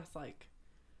It's like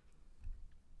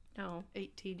No.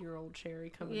 18-year-old Sherry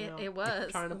coming out. Yeah, it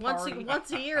was. Trying to party.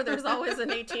 Once a year, there's always an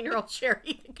 18-year-old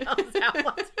Sherry that comes out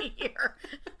once a year.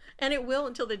 And it will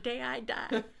until the day I die.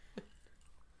 I'm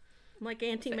like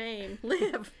Auntie Mame.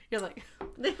 Live. You're like,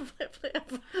 Live, live,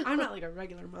 live. I'm not like a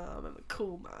regular mom. I'm a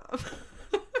cool mom.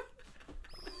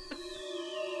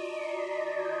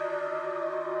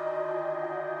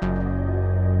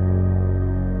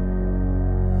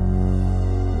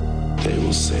 They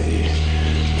will say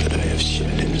that I have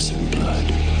shed innocent blood.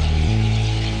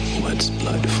 What's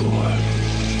blood for,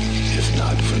 if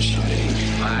not for shedding?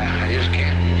 I just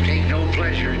can't take no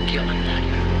pleasure in killing.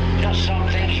 Just some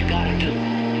things you gotta do.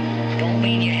 Don't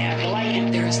mean you have to like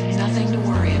it. There is nothing to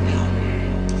worry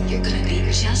about. You're gonna be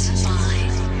just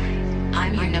fine.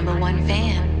 I'm your number one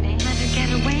fan. Let her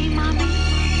get away, Mommy.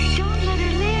 Don't let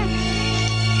her live.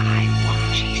 I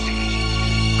won't, she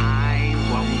said. I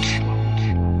won't.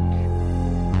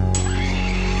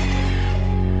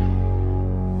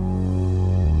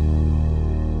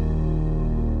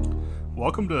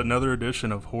 Welcome to another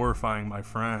edition of Horrifying My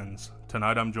Friends.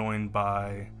 Tonight I'm joined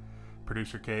by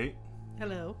producer Kate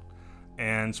Hello.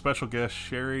 and special guest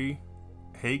Sherry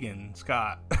Hagen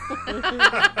Scott.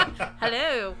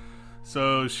 Hello.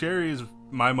 So Sherry is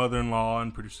my mother-in-law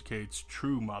and producer Kate's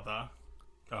true mother.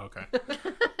 Oh, okay.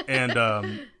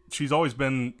 And she's always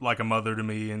been like a mother to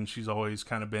me, and she's always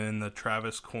kind of been in the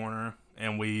Travis corner.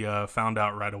 And we found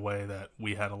out right away that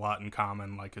we had a lot in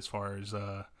common, like as far as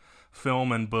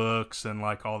film and books and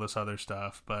like all this other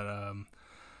stuff. But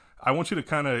I want you to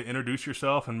kind of introduce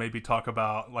yourself and maybe talk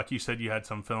about, like you said, you had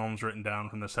some films written down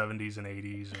from the 70s and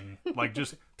 80s, and like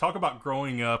just talk about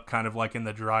growing up kind of like in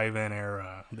the drive-in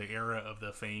era, the era of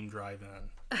the famed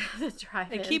drive-in. The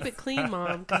drive-in. And keep it clean,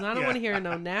 Mom, because I don't Yeah. want to hear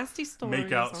no nasty stories.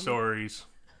 Make out on stories.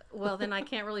 Well, then I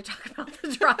can't really talk about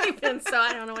the drive-in, so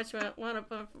I don't know what you want to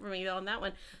put for me on that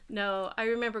one. No, I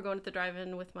remember going to the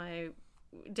drive-in with my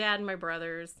dad and my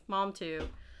brothers, mom too.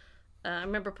 I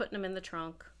remember putting them in the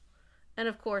trunk. And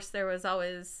of course, there was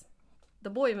always the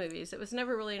boy movies. It was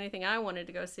never really anything I wanted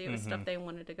to go see. It was stuff they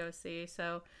wanted to go see.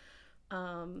 So,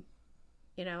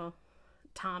 you know,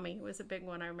 Tommy was a big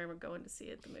one I remember going to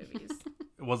see at the movies.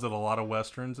 Was it a lot of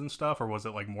westerns and stuff, or was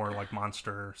it like more like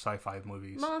monster sci-fi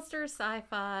movies? Monster,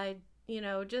 sci-fi, you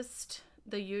know, just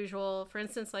the usual. For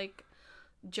instance, like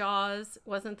Jaws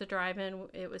wasn't the drive-in.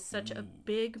 It was such a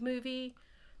big movie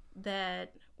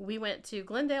that we went to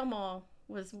Glendale Mall,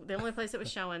 was the only place it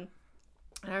was showing.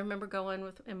 And I remember going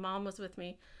with, and Mom was with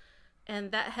me,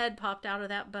 and that head popped out of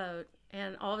that boat,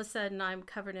 and all of a sudden I'm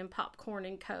covered in popcorn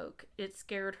and Coke. It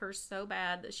scared her so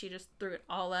bad that she just threw it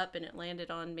all up and it landed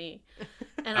on me.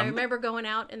 And I remember going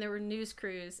out, and there were news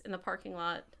crews in the parking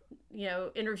lot, you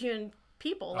know, interviewing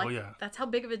people. Like, yeah. That's how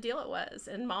big of a deal it was.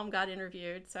 And Mom got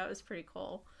interviewed, so it was pretty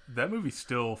cool. That movie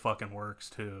still fucking works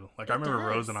too. Like I It remember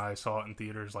does. Rose and I saw it in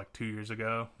theaters like 2 years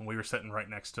ago, and we were sitting right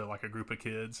next to like a group of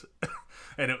kids,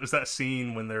 and it was that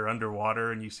scene when they're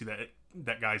underwater and you see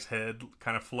that guy's head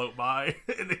kind of float by,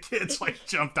 and the kids like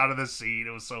jumped out of the seat.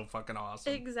 It was so fucking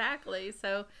awesome. Exactly.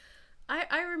 So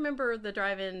I remember the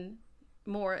drive-in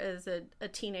more as a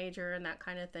teenager and that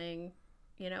kind of thing,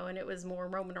 you know, and it was more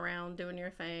roaming around, doing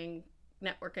your thing,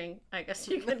 networking, I guess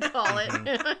you could call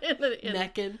it.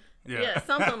 Necking. Yeah,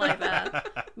 something like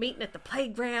that. Meeting at the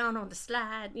playground on the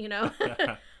slide, you know.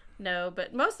 No,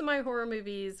 but most of my horror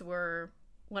movies were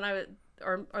when I was,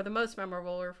 or the most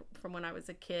memorable were from when I was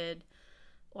a kid,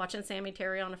 watching Sammy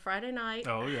Terry on a Friday night.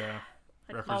 Oh yeah,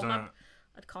 represent.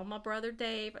 I'd call my brother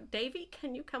Dave. Davey,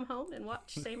 can you come home and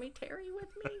watch Sammy Terry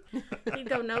with me? He'd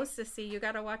go, no, sissy, you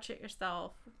got to watch it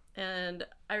yourself. And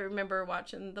I remember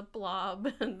watching The Blob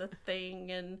and The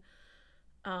Thing and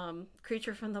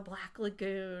Creature from the Black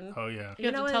Lagoon. Oh yeah. You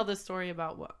have know to tell what? this story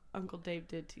about what Uncle Dave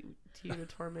did to you to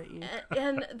torment you.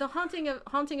 And the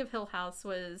Haunting of Hill House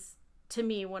was, to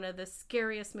me, one of the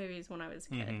scariest movies when I was a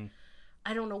kid. Mm-hmm.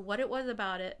 I don't know what it was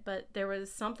about it, but there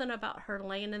was something about her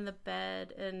laying in the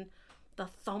bed and the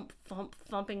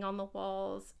thumping on the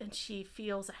walls, and she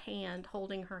feels a hand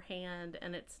holding her hand,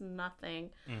 and it's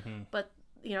nothing. Mm-hmm. But,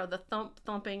 you know, the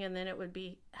thumping, and then it would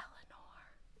be Eleanor.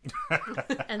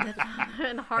 and the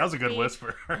That was a good heartbeat,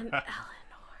 whisper. and Eleanor.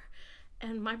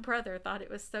 And my brother thought it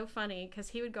was so funny because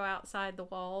he would go outside the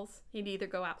walls. He'd either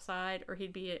go outside or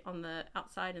he'd be on the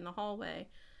outside in the hallway,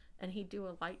 and he'd do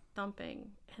a light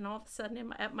thumping. And all of a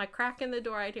sudden, at my crack in the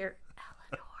door, I'd hear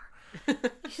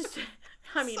Eleanor.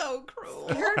 I mean, So cruel.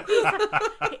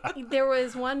 there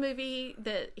was one movie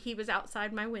that he was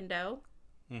outside my window,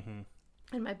 Mm-hmm.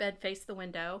 and my bed faced the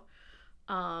window.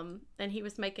 And he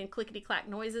was making clickety clack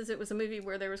noises. It was a movie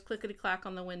where there was clickety clack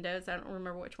on the windows. I don't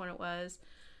remember which one it was.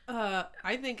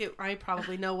 I think I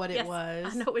probably know what Yes, it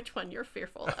was. I know which one you're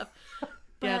fearful of.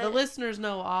 Yeah, the But listeners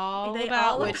know all They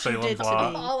about all what know. you Salem's did to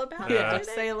Lot. me. all about Yeah. it.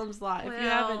 Salem's Lot.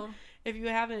 Well, If you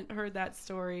haven't heard that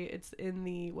story, it's in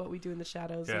the What We Do in the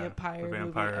Shadows, the Empire, the movie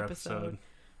vampire episode.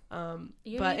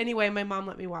 You But need- anyway, my mom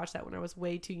let me watch that when I was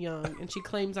way too young, and she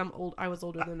claims I was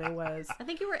older than I was, I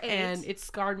think you were 8. and it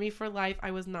scarred me for life. I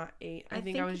was not 8. I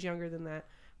think I was younger than that.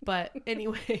 But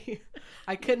anyway,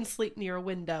 I couldn't sleep near a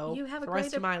window You have a the rest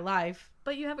great of my life.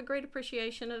 But you have a great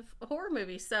appreciation of horror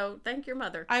movies, so thank your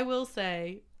mother. I will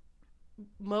say,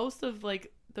 most of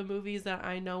like the movies that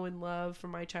I know and love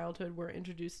from my childhood were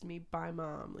introduced to me by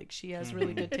mom. Like, she has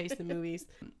really good taste in movies.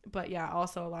 But yeah,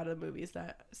 also a lot of the movies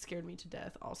that scared me to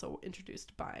death also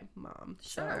introduced by mom.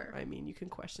 Sure. So I mean, you can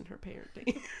question her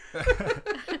parenting.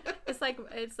 It's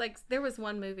like there was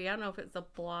one movie. I don't know if it's a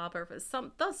Blob or if it's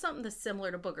something that's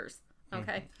similar to boogers.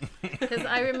 Okay, because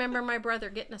I remember my brother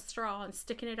getting a straw and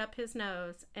sticking it up his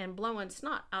nose and blowing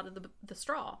snot out of the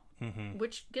straw,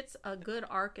 which gets a good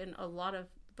arc and a lot of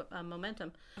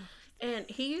momentum. And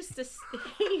he used to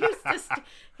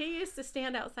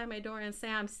stand outside my door and say,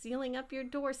 "I'm sealing up your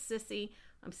door, sissy.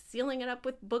 I'm sealing it up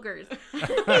with boogers."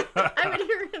 I would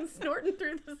hear him snorting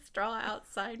through the straw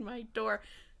outside my door.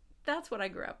 That's what I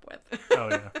grew up with. Oh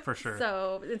yeah, for sure.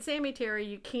 So in Sammy Terry,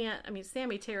 you can't. I mean,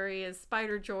 Sammy Terry is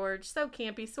Spider George, so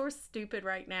campy, so stupid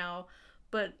right now.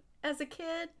 But as a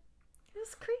kid, it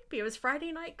was creepy. It was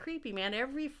Friday night creepy, man.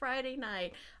 Every Friday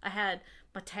night, I had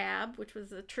my tab, which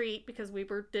was a treat because we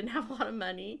didn't have a lot of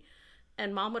money,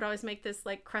 and Mom would always make this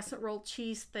like crescent roll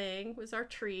cheese thing was our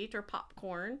treat, or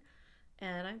popcorn,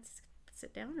 and I'd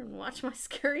sit down and watch my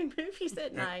scary movies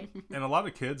at night. And a lot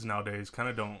of kids nowadays kind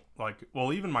of don't like.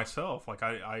 Well, even myself, like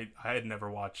I had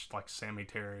never watched like Sammy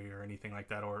Terry or anything like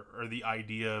that, or the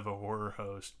idea of a horror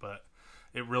host, but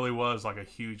it really was like a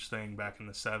huge thing back in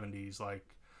the 70s. Like,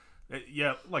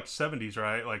 like 70s,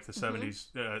 right? Like the 70s,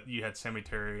 you had Sammy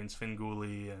Terry and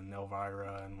Svengoolie and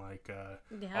Elvira and like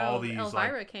all these.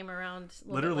 Elvira like, came around a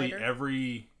little literally bit later.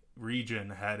 every region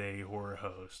had a horror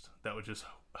host that would just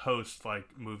host like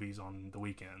movies on the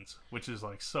weekends, which is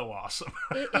like so awesome.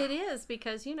 It is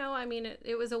because, I mean,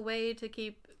 it was a way to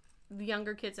keep the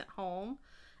younger kids at home,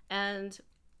 and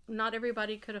not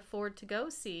everybody could afford to go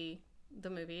see the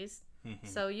movies.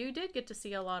 So you did get to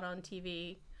see a lot on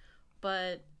TV,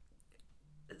 but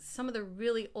some of the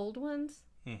really old ones,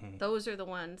 those are the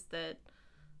ones that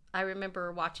I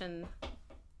remember watching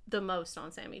the most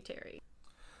on Sammy Terry.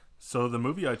 So the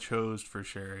movie I chose for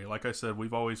Sherry, like I said,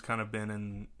 we've always kind of been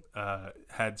in,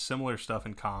 had similar stuff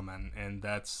in common, and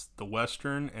that's the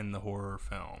Western and the horror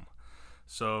film.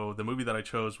 So the movie that I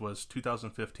chose was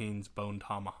 2015's Bone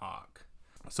Tomahawk.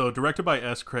 So directed by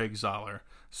S. Craig Zahler,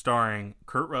 starring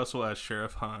Kurt Russell as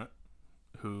Sheriff Hunt,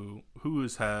 who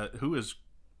is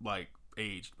like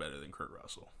aged better than Kurt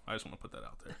Russell. I just want to put that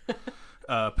out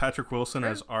there. Patrick Wilson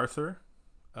as Arthur,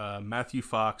 Matthew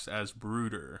Fox as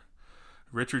Brooder,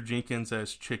 Richard Jenkins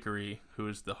as Chicory, who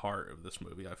is the heart of this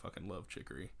movie. I fucking love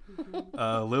Chicory.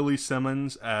 Lily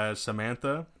Simmons as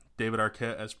Samantha, David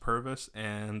Arquette as Purvis,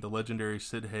 and the legendary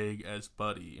Sid Haig as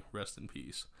Buddy. Rest in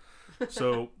peace.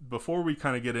 So before we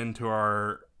kind of get into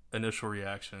our initial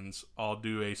reactions, I'll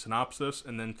do a synopsis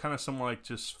and then kind of some like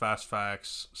just fast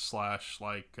facts /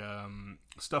 like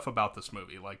stuff about this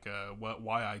movie, like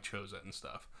why I chose it and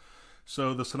stuff.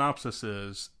 So the synopsis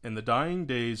is, in the dying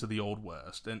days of the Old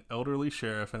West, an elderly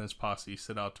sheriff and his posse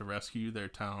set out to rescue their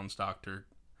town's doctor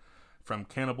from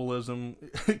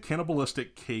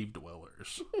cannibalistic cave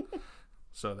dwellers.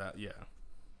 So that, yeah.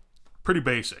 Pretty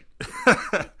basic.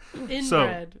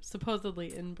 Inbred. Supposedly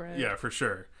inbred. Yeah, for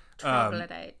sure.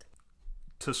 Troglodyte.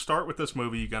 To start with this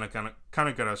movie, you're gonna kind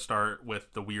of gotta start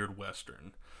with the weird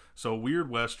Western. So weird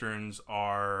Westerns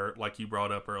are, like you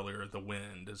brought up earlier, The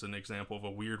Wind is an example of a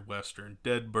weird Western.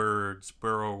 Dead Birds,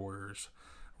 Burrowers,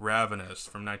 Ravenous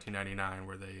from 1999,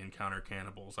 where they encounter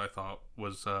cannibals, I thought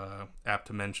was apt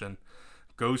to mention.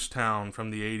 Ghost Town from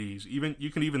the 80s. Even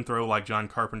you can even throw like John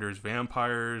Carpenter's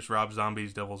Vampires, Rob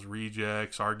Zombie's Devil's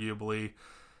Rejects, arguably,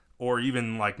 or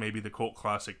even like maybe the cult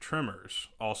classic Tremors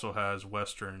also has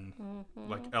Western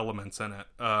like elements in it.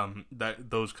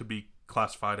 That those could be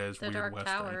classified as The weird Dark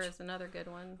Westerns. Tower is another good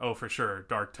one. Oh, for sure.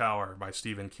 Dark Tower by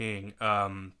Stephen King.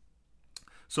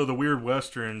 So the weird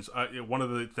Westerns, one of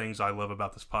the things I love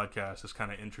about this podcast is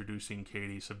kind of introducing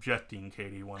Katie, subjecting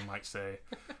Katie, one might say,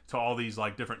 to all these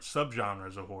like different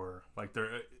subgenres of horror. Like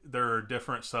there are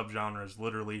different subgenres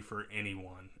literally for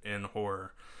anyone in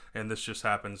horror. And this just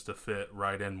happens to fit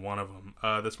right in one of them.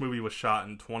 This movie was shot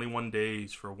in 21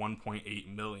 days for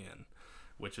 $1.8 million,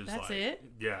 which is That's like, it?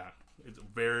 yeah. It's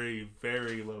very,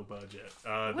 very low budget.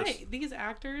 Wait, these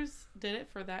actors did it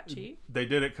for that cheap? They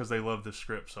did it because they loved the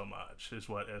script so much, is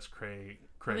what S. Craig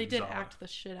Well, they did saw. act the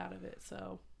shit out of it,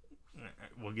 so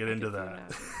We'll get into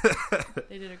that.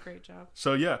 They did a great job.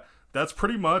 So yeah, that's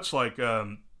pretty much like.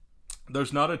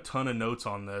 There's not a ton of notes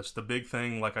on this. The big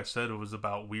thing, like I said, it was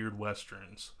about weird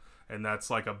westerns, and that's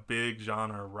like a big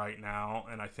genre right now.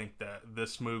 And I think that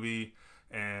this movie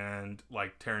and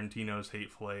like Tarantino's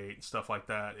Hateful Eight and stuff like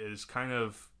that is kind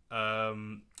of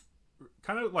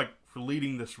like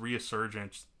leading this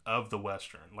resurgence of the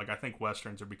western. Like I think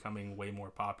westerns are becoming way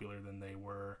more popular than they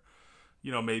were,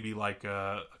 maybe like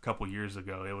a couple years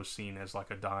ago. It was seen as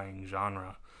like a dying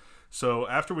genre. So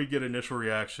after we get initial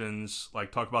reactions,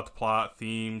 like talk about the plot,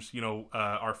 themes,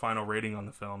 our final rating on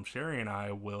the film, Sherry and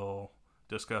I will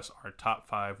discuss our top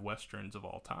 5 westerns of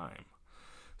all time.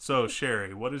 So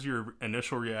Sherry, what is your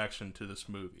initial reaction to this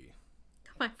movie?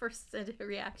 My first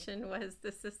reaction was,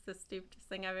 this is the stupidest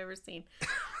thing I've ever seen.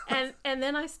 and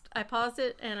then I paused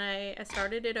it and I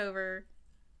started it over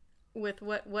with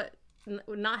what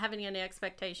not having any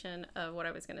expectation of what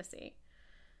I was going to see.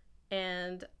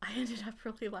 And I ended up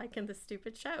really liking the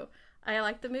stupid show. I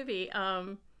liked the movie.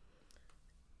 I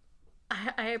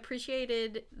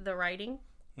appreciated the writing.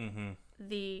 Mm-hmm.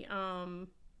 The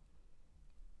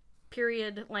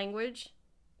period language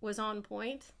was on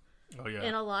point. Oh, yeah.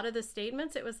 In a lot of the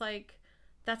statements, it was like,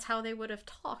 that's how they would have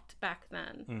talked back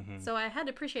then. Mm-hmm. So I had to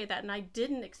appreciate that. And I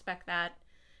didn't expect that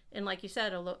in, like you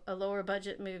said, a lower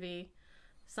budget movie,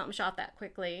 something shot that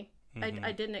quickly. Mm-hmm.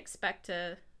 I didn't expect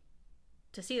to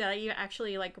see that. I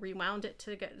actually like rewound it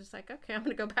to get just like, okay, I'm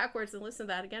going to go backwards and listen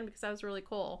to that again because that was really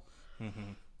cool.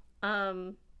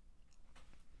 Mm-hmm.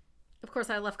 Of course,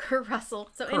 I love Kurt Russell.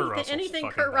 So anything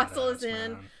Kurt Russell is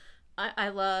in, I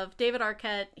love. David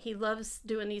Arquette, he loves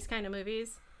doing these kind of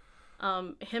movies.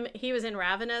 He was in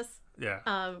Ravenous,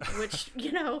 which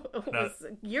was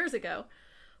years ago.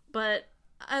 But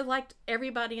I liked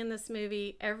everybody in this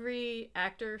movie. Every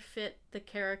actor fit the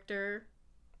character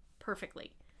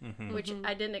perfectly. Mm-hmm. Which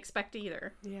I didn't expect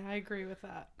either. Yeah, I agree with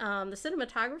that. The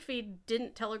cinematography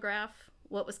didn't telegraph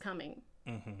what was coming.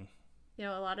 Mm-hmm.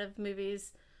 A lot of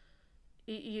movies,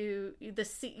 as you're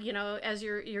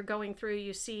going through,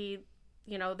 you see,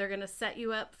 they're going to set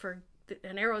you up for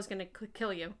an arrow's going to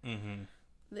kill you. Mm-hmm.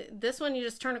 This one, you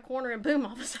just turn a corner and boom,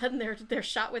 all of a sudden they're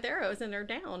shot with arrows and they're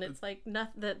down. It's like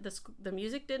the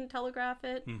music didn't telegraph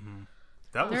it. Mm-hmm.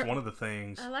 That was one of the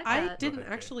things. I didn't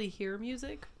actually hear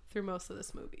music through most of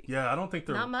this movie. Yeah, I don't think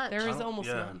not much. There is almost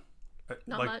none.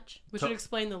 Not much. We should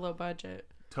explain the low budget.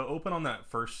 To open on that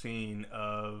first scene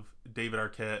of David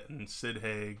Arquette and Sid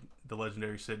Haig, the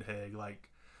legendary Sid Haig, like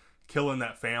killing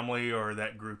that family or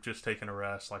that group just taking a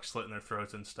rest, like slitting their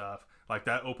throats and stuff. Like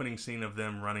that opening scene of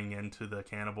them running into the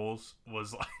cannibals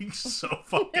was like so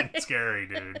fucking scary,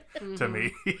 dude, to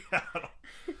me.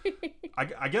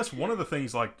 I guess one of the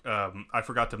things like I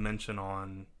forgot to mention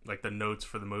on like the notes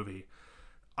for the movie,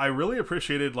 I really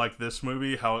appreciated like this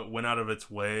movie, how it went out of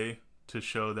its way to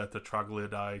show that the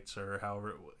troglodytes, or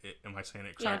however, am I saying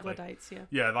it correctly? Troglodytes, yeah.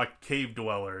 Yeah, like cave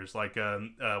dwellers. Like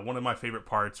one of my favorite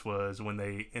parts was when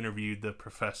they interviewed the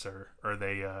professor, or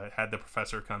they had the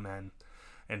professor come in,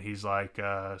 and he's like,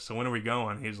 so when are we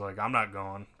going? He's like, I'm not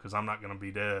going because I'm not going to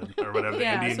be dead, or whatever,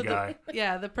 the Indian guy.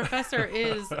 The professor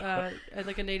is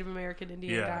like a Native American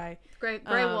Indian guy.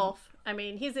 Gray Wolf. I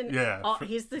mean, he's in. Yeah,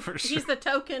 he's the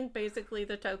token, basically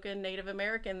the token Native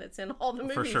American that's in all the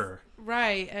movies. For sure.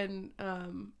 Right, and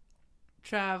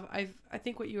Trav, I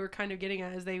think what you were kind of getting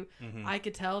at is I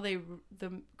could tell the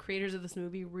creators of this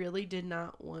movie really did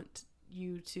not want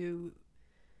you to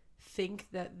think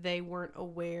that they weren't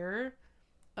aware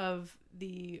of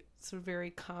the sort of very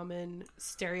common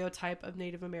stereotype of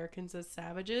Native Americans as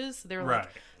savages. So they're like,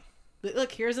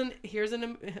 look, here's a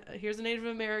Native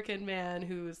American man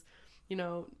who's,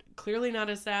 clearly not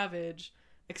a savage,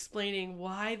 explaining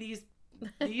why these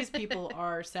people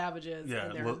are savages. Yeah,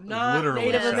 and they're not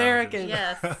Native Americans.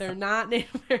 Yes. They're not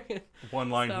Native Americans. One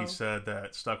line he said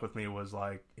that stuck with me was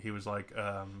like, he was like,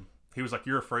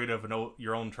 you're afraid of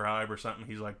your own tribe or something.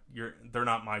 He's like, they're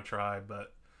not my tribe,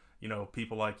 but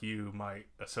people like you might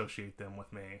associate them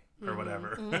with me or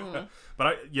whatever. Mm-hmm.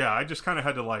 But I just kind of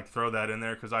had to like throw that in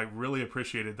there because I really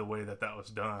appreciated the way that was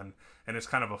done. And it's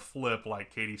kind of a flip,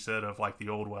 like Katie said, of like the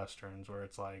old Westerns where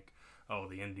it's like, oh,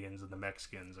 the Indians and the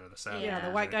Mexicans are the savages. Yeah,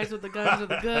 the white guys with the guns are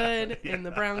the good and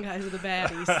the brown guys are the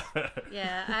baddies.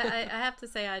 Yeah, I have to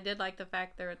say I did like the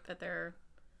fact that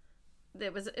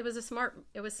it was a smart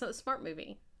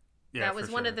movie. Yeah, that was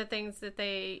one of the things that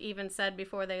they even said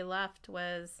before they left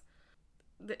was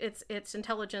it's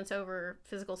intelligence over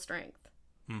physical strength.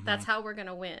 Mm-hmm. That's how we're going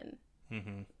to win.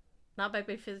 Mm-hmm. Not by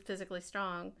being physically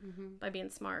strong, by being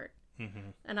smart.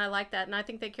 Mm-hmm. And I like that. And I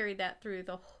think they carried that through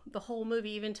the whole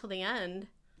movie, even till the end.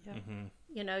 Yeah. Mm-hmm.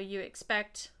 You know, you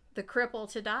expect the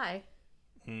cripple to die.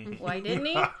 Mm-hmm. Why didn't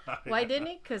he? Why didn't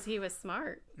he? Because he was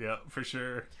smart. Yeah, for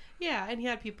sure. Yeah, and he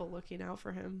had people looking out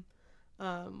for him,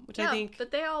 which I think.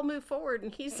 But they all move forward,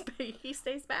 and he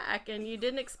stays back, and you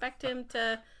didn't expect him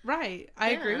to. Right, I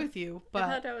agree Yeah. with you, I thought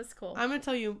but that was cool. I'm gonna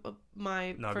tell you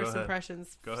my No, go first ahead.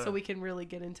 impressions, Go ahead. so we can really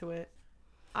get into it.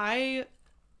 I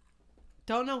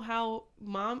don't know how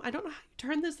I don't know how you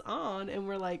turn this on, and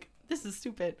we're like, this is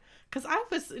stupid, because I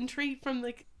was intrigued from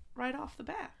like right off the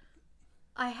bat.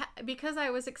 Because I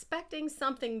was expecting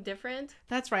something different.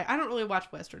 That's right. I don't really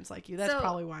watch westerns like you. That's So,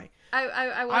 probably why.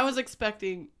 I was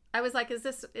expecting I was like, is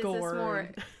this gore more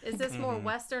and- is this more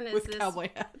Western? Is with this cowboy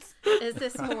hats. is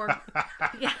this more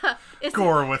yeah? Is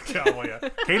Gore with cowboy.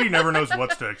 Katie never knows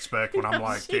what to expect when I'm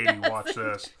like, She Katie, doesn't. watch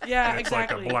this. Yeah, And it's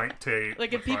exactly. like a blank tape.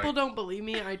 Like, if with, people don't believe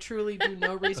me, I truly do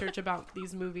no research about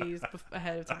these movies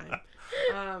ahead of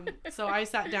time. So I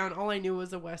sat down. All I knew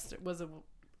was was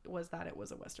that it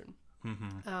was a western.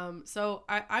 Mm-hmm. So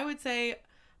I would say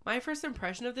my first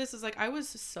impression of this is like I was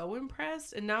so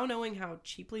impressed, and now knowing how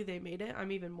cheaply they made it,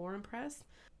 I'm even more impressed.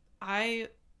 I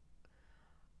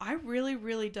really,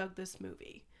 really dug this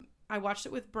movie. I watched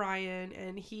it with Brian,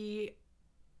 and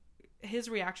his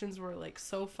reactions were like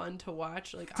so fun to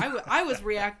watch. Like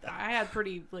I had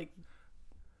pretty like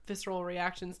visceral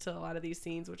reactions to a lot of these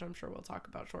scenes, which I'm sure we'll talk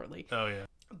about shortly. Oh, yeah.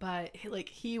 But like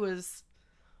he was,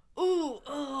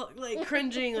 like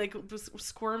cringing, like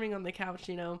squirming on the couch,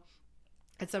 you know,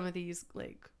 at some of these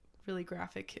like really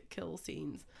graphic kill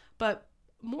scenes. But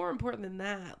more important than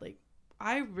that, like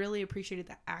I really appreciated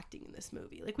the acting in this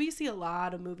movie. Like we see a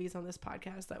lot of movies on this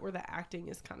podcast where the acting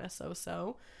is kind of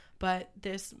so-so, but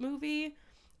this movie,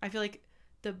 I feel like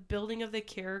the building of the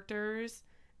characters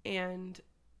and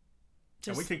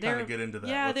And we can kind of get into that.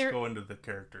 Yeah, Let's go into the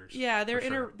characters. Yeah, for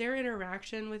sure. their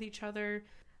interaction with each other,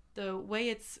 the way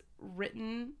it's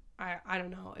written, I don't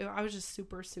know. I was just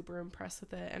super, super impressed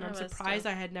with it, and I'm surprised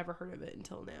I had never heard of it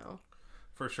until now.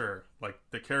 For sure. Like,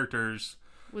 the characters...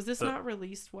 Was this not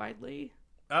released widely?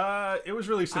 It was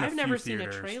released in I've a never few seen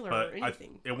theaters, a trailer but or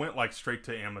anything. it went, like, straight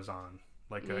to Amazon.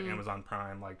 Like, Amazon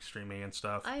Prime, like, streaming and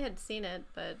stuff. I had seen it,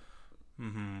 but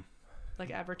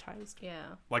Like advertised.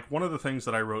 yeah. Like, one of the things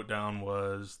that I wrote down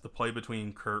was the play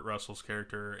between Kurt Russell's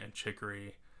character and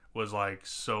Chicory was, like,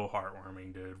 so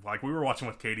heartwarming, dude. Like, we were watching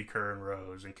with Katie Kerr and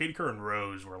Rose, and Katie Kerr and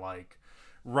Rose were, like,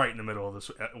 right in the middle of this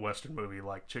Western movie.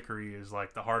 Like, Chicory is,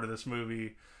 like, the heart of this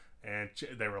movie, and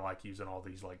they were, like, using all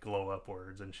these, like, glow-up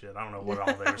words and shit. I don't know what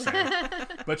all they were saying.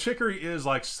 But Chicory is,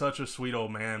 like, such a sweet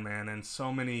old man, and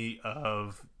so many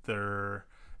of their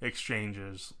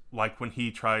exchanges, like when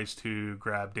he tries to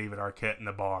grab David Arquette in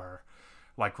the bar,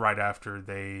 like right after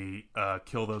they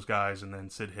kill those guys, and then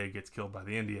Sid Haig gets killed by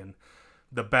the Indian,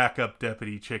 the backup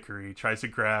deputy Chicory tries to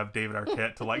grab David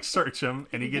Arquette to like search him,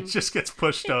 and he just gets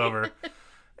pushed over.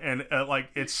 And like,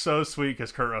 it's so sweet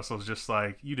because Kurt Russell's just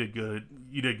like, you did good,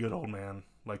 old man,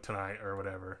 like tonight or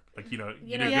whatever. Like, you did a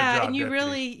good job, and you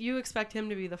deputy. you expect him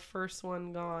to be the first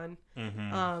one gone.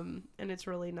 And it's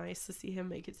really nice to see him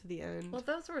make it to the end. Well,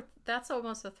 that's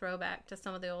almost a throwback to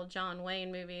some of the old John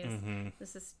Wayne movies.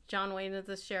 This is John Wayne as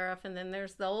the sheriff, and then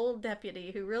there's the old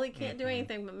deputy who really can't do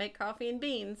anything but make coffee and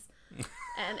beans.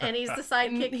 And he's the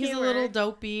sidekick. He's humor. a little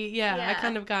dopey. Yeah, I Yeah.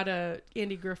 kind of got a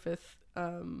Andy Griffith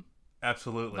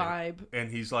Absolutely. vibe And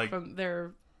he's like, from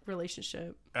their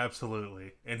relationship.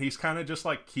 absolutely. And he's kind of just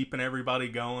like keeping everybody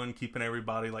going, keeping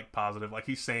everybody like positive. Like,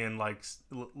 he's saying like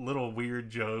little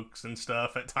weird jokes and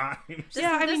stuff at times.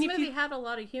 This movie had a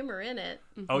lot of humor in it.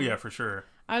 Oh yeah, for sure.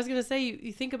 I was gonna say,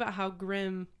 you think about how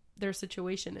grim their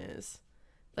situation is.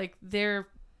 Like, they're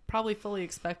probably fully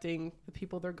expecting the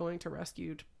people they're going to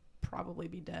rescue to probably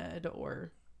be dead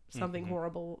or something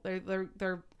horrible.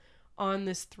 They're on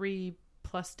this 3+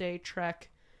 day trek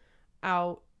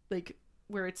out, like,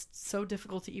 where it's so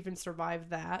difficult to even survive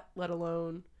that, let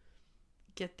alone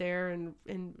get there and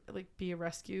like be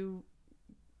on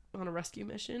a rescue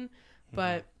mission.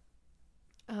 But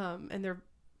and they're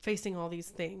facing all these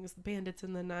things, bandits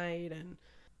in the night, and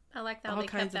I like how all they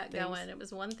kinds kept of that things. going. It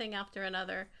was one thing after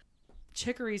another.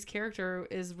 Chicory's character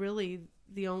is really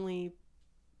the only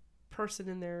person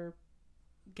in their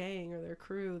gang or their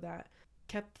crew that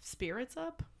kept spirits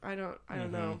up. I don't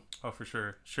know. Oh, for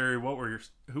sure. Sherry,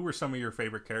 who were some of your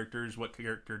favorite characters? What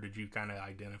character did you kind of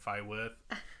identify with,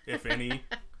 if any?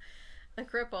 The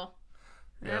cripple.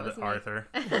 Yeah, That was me. Arthur.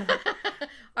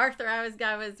 Arthur, I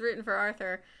was rooting for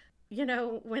Arthur. You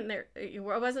know, when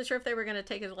I wasn't sure if they were going to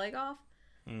take his leg off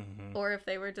or if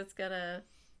they were just going to,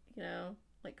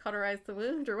 like cauterize the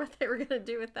wound or what they were going to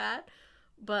do with that.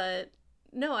 But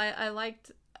no, I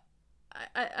liked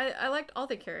all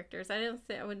the characters. I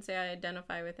wouldn't say I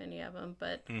identify with any of them,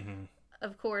 but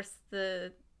of course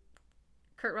the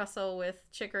Kurt Russell with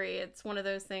Chicory, it's one of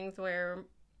those things where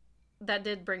that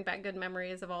did bring back good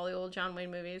memories of all the old John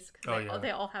Wayne movies. They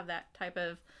all have that type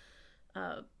of,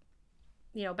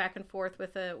 back and forth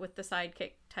with the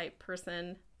sidekick type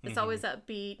person. It's always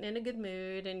upbeat and in a good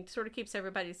mood and sort of keeps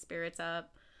everybody's spirits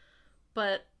up.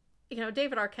 But,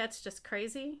 David Arquette's just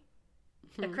crazy.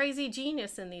 A crazy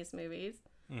genius in these movies.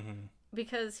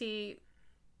 Because he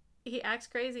acts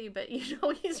crazy, but he's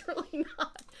really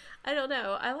not. I don't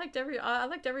know. I liked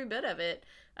every bit of it.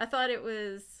 I thought it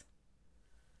was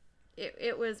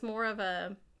more of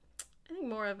a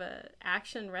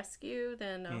action rescue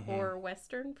than a horror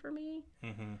western for me.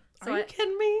 So Are you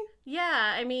kidding me?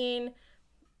 Yeah, I mean,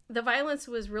 the violence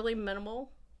was really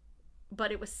minimal,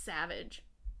 but it was savage.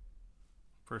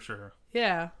 For sure.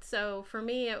 Yeah. So for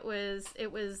me, it was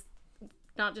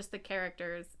not just the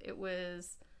characters; it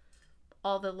was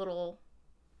all the little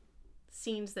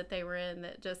scenes that they were in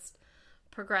that just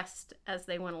progressed as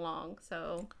they went along.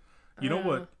 So. You know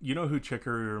what? You know who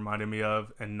Chicory reminded me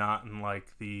of, and not in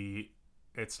like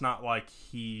it's not like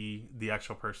the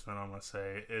actual person that I'm gonna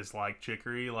say is like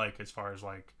Chicory, like as far as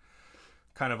like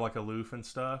kind of like aloof and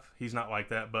stuff. He's not like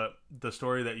that, but the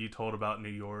story that you told about New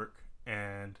York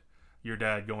and your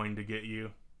dad going to get you,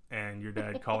 and your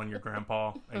dad calling your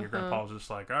grandpa, and your grandpa was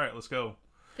just like, "All right, let's go."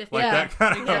 Like yeah, that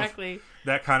kind of exactly.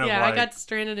 That kind of yeah. like, I got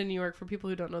stranded in New York. For people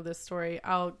who don't know this story,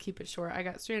 I'll keep it short. I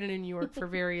got stranded in New York for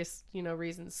various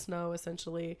reasons, snow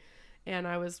essentially, and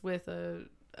I was with an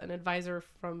advisor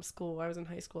from school. I was in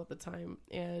high school at the time,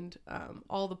 and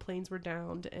all the planes were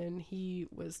downed, and he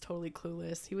was totally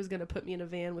clueless. He was going to put me in a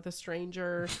van with a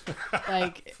stranger.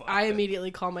 Like, I immediately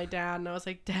called my dad, and I was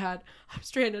like, "Dad, I'm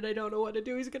stranded. I don't know what to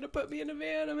do. He's going to put me in a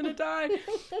van. I'm going to die."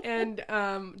 And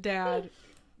Dad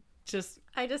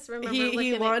I just remember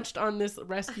he launched on this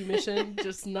rescue mission,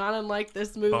 just not unlike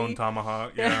this movie. Bone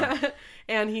Tomahawk, yeah.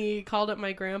 And he called up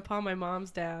my grandpa, my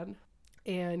mom's dad,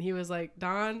 and he was like,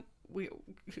 "Don, we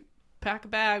pack a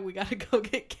bag. We got to go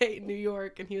get Kate in New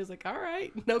York." And he was like, "All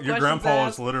right, no questions asked." Your grandpa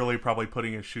was literally probably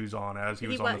putting his shoes on as he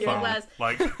was on the phone. He was.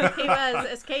 Like he was.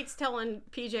 As Kate's telling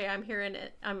PJ, I'm hearing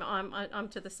it. I'm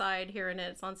to the side hearing it.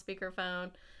 It's on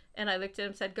speakerphone, and I looked at him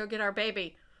and said, "Go get our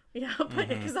baby."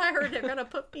 Because I heard they're gonna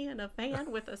put me in a van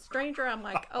with a stranger. I'm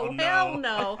like, oh no. Hell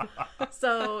no.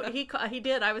 So he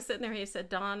did. I was sitting there. He said,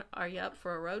 "Don, are you up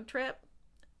for a road trip?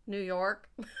 New York."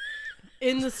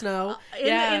 In the snow.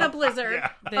 In a blizzard.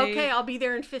 Yeah. Okay, I'll be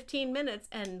there in 15 minutes.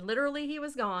 And literally he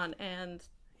was gone. And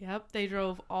yep, they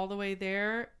drove all the way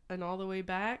there and all the way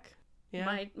back.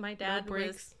 Yeah. My dad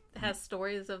has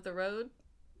stories of the road.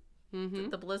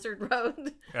 The blizzard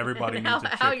road. Everybody needs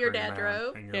how your dad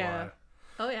drove. In your life.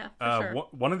 Oh yeah, for sure.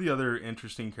 One of the other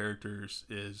interesting characters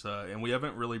is, and we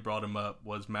haven't really brought him up,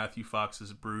 was Matthew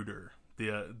Fox's Brooder.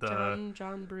 The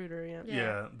John Brooder, yeah.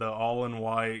 Yeah, the all in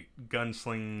white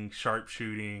gunsling,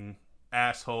 sharpshooting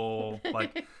asshole.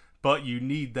 Like, but you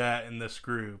need that in this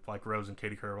group. Like Rose and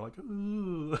Katie Kerr were like,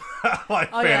 ooh, like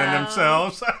fanning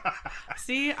themselves.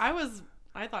 See,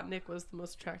 I thought Nick was the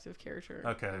most attractive character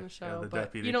on the show, but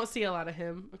deputy. You don't see a lot of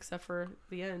him except for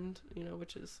the end,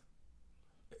 which is.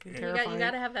 You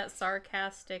got to have that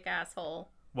sarcastic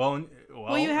asshole. Well,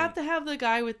 you have to have the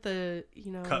guy with the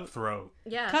cutthroat.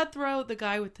 Yeah, cutthroat. The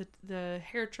guy with the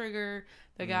hair trigger.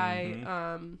 The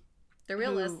guy, the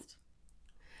realist.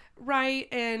 Right,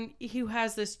 and who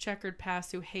has this checkered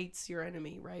past, who hates your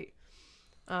enemy, right?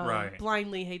 Right.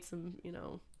 Blindly hates them,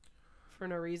 for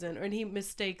no reason, and he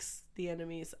mistakes the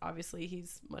enemies. Obviously,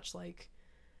 he's much like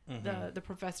the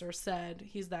professor said.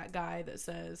 He's that guy that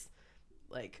says,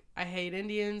 like, I hate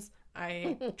Indians,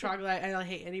 I hate troglodyte, and I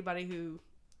hate anybody who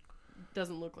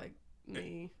doesn't look like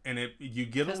me. And you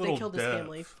get a little depth. Because they killed his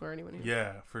family, for anyone who...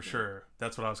 Yeah, for sure.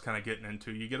 That's what I was kind of getting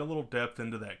into. You get a little depth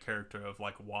into that character of,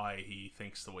 like, why he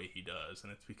thinks the way he does,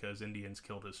 and it's because Indians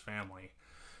killed his family.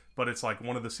 But it's like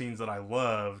one of the scenes that I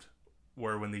loved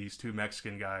were when these two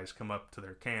Mexican guys come up to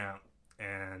their camp,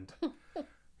 and...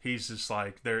 He's just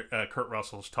like, Kurt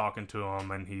Russell's talking to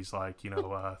him, and he's like,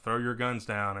 throw your guns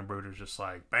down. And Brooder's just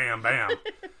like, bam, bam.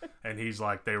 And he's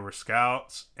like, they were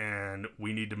scouts, and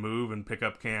we need to move and pick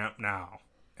up camp now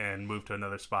and move to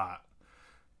another spot.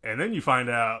 And then you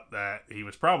find out that he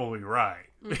was probably right.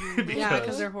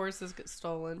 Because their horses get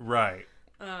stolen. Right.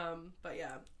 But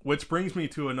yeah. Which brings me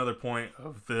to another point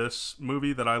of this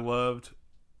movie that I loved.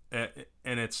 And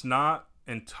it's not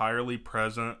entirely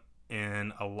present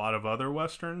in a lot of other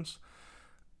Westerns,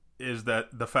 is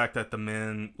that the fact that the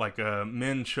men, like,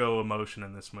 men show emotion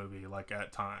in this movie, like,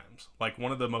 at times. Like,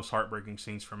 one of the most heartbreaking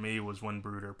scenes for me was when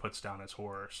Bruder puts down his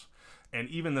horse. And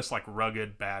even this, like,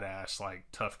 rugged, badass, like,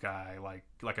 tough guy,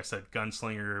 like I said,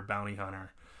 gunslinger, bounty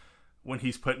hunter, when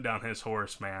he's putting down his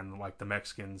horse, man, like, the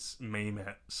Mexicans maim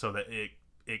it so that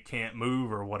it can't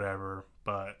move or whatever,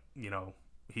 but, you know,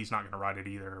 he's not going to ride it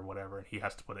either or whatever, and he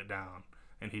has to put it down.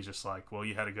 And he's just like, well,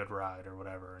 you had a good ride or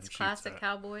whatever. And it's classic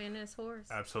cowboy and his horse.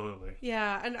 Absolutely.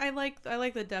 Yeah, and I like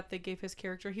the depth they gave his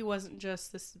character. He wasn't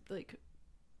just this, like,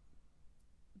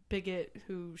 bigot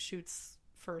who shoots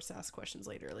first, asks questions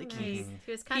later. Like, he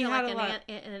was kind of like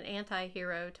an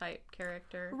anti-hero type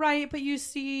character. Right, but you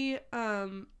see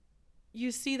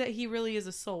that he really is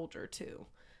a soldier, too.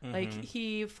 Mm-hmm. Like,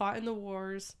 he fought in the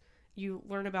wars. You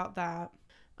learn about that.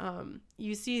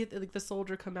 You see, like, the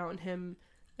soldier come out in him,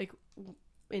 like,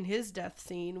 in his death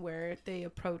scene where they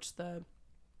approach the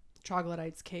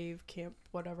troglodytes cave camp,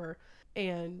 whatever,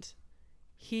 and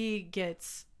he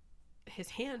gets his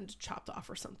hand chopped off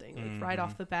or something, like, right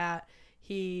off the bat.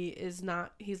 He's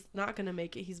not gonna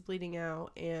make it. He's bleeding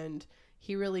out, and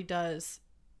he really does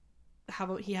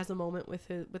he has a moment with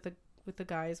the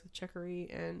guys, with Chicory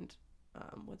and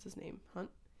what's his name, Hunt,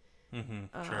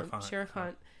 Sheriff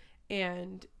Hunt,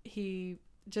 and he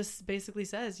just basically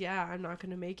says, yeah, I'm not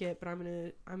going to make it, but I'm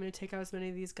going to take out as many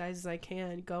of these guys as I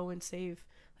can, go and save,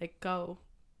 like, go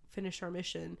finish our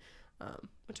mission,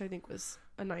 which I think was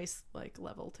a nice, like,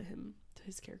 level to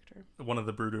his character. One of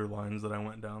the Bruder lines that I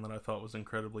went down that I thought was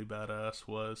incredibly badass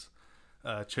was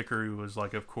Chicory was,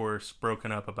 like, of course,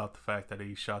 broken up about the fact that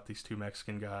he shot these two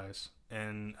Mexican guys,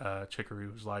 and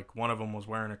Chicory was like, one of them was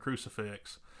wearing a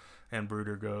crucifix, and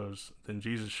Bruder goes, then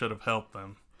Jesus should have helped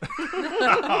them.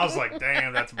 I was like,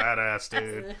 damn, that's badass,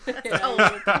 dude.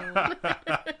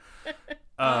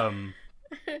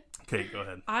 Kate, go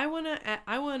ahead. I want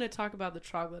to talk about the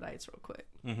troglodytes real quick.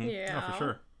 Mm-hmm. Yeah, for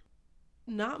sure.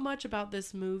 Not much about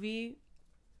this movie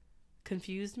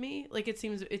confused me. Like, it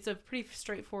seems it's a pretty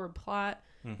straightforward plot.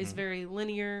 Mm-hmm. It's very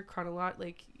linear, chronological.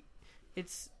 Like,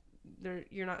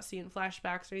 you're not seeing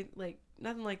flashbacks or anything, like,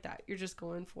 nothing like that. You're just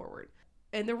going forward.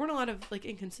 And there weren't a lot of, like,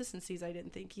 inconsistencies, I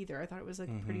didn't think, either. I thought it was,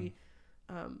 like, pretty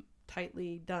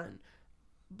tightly done.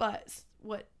 But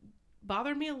what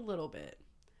bothered me a little bit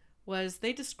was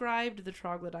they described the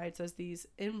troglodytes as these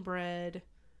inbred,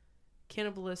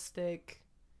 cannibalistic,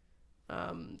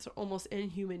 so almost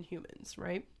inhuman humans,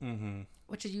 right? Mm-hmm.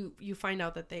 Which you find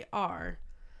out that they are.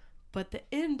 But the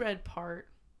inbred part,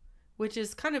 which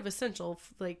is kind of essential,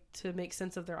 like, to make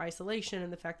sense of their isolation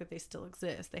and the fact that they still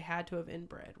exist, they had to have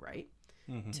inbred, right?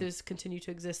 Mm-hmm. To continue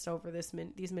to exist over these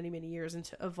many years and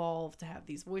to evolve to have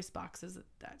these voice boxes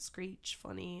that screech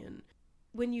funny. And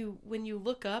when you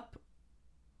look up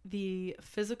the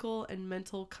physical and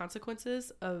mental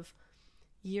consequences of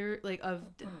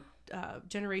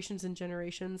generations and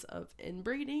generations of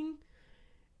inbreeding,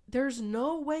 there's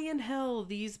no way in hell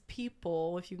these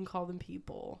people, if you can call them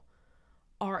people,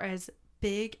 are as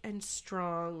big and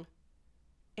strong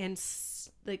and,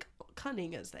 like,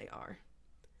 cunning as they are.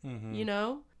 Mm-hmm. You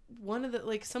know, one of the,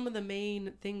 like, some of the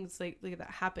main things like that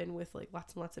happen with, like,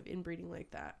 lots and lots of inbreeding like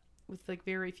that, with, like,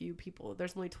 very few people.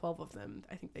 There's only 12 of them.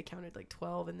 I think they counted, like,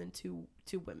 12 and then two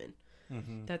women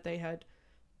that they had,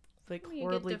 like,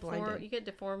 horribly blinded. You get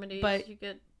deformities. But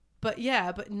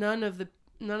none of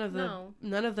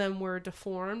them were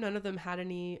deformed. None of them had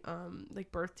any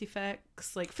like, birth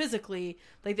defects, like, physically.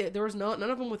 Like, there was none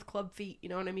of them with club feet. You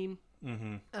know what I mean?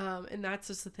 Mm-hmm. And that's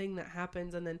just the thing that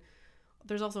happens. And then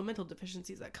there's also mental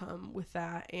deficiencies that come with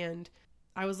that. And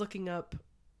I was looking up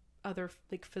other,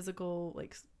 like, physical,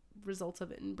 like, results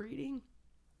of inbreeding,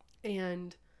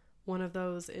 and one of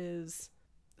those is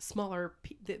smaller.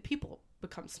 People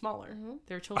become smaller. Mm-hmm.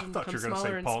 Their children become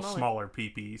smaller and smaller. Smaller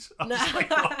peepees.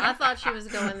 I thought she was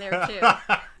going there too.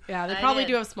 Yeah, they probably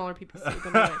do have smaller peepees too.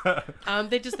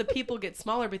 Anyway. The people get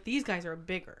smaller, but these guys are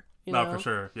bigger. You know? No, for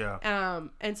sure. Yeah.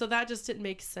 And so that just didn't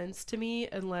make sense to me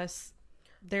unless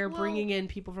they're bringing in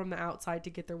people from the outside to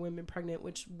get their women pregnant,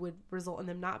 which would result in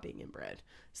them not being inbred.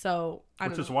 So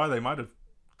which is why they might have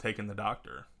taken the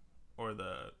doctor or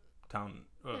the town.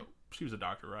 She was a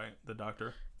doctor, right? The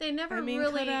doctor. They never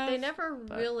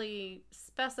really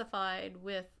specified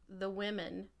with the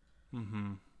women.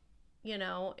 Mm-hmm. You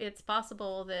know, it's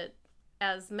possible that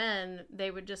as men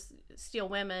they would just steal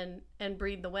women and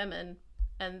breed the women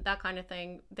and that kind of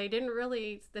thing. They didn't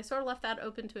really. They sort of left that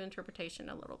open to interpretation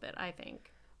a little bit, I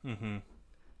think. Mm-hmm.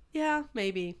 Yeah,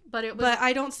 maybe. But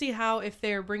I don't see how, if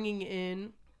they're bringing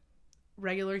in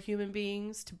regular human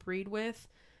beings to breed with,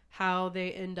 how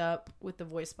they end up with the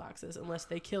voice boxes, unless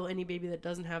they kill any baby that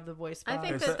doesn't have the voice box. I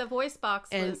think that the voice box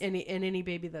was... And any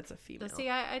baby that's a female. See,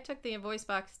 I took the voice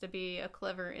box to be a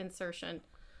clever insertion.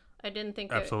 I didn't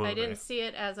think Absolutely. I didn't see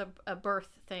it as a birth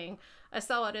thing. I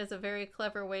saw it as a very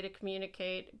clever way to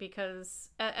communicate, because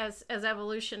as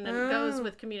evolution goes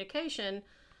with communication,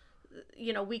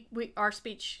 you know, we our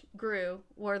speech grew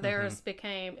where theirs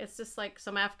became. It's just like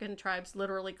some African tribes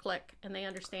literally click and they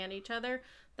understand each other.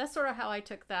 That's sort of how I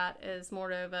took that, as more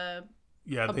of a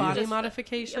body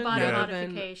modification. A body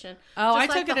modification. Oh, Just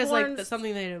I took it as horns, like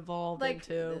something they evolved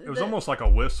into. It was almost like a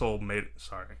whistle made.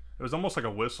 Sorry, it was almost like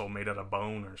a whistle made out of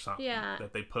bone or something. Yeah.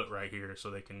 That they put right here so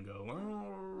they can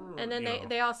go. And then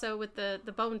they also, with the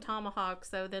bone tomahawks,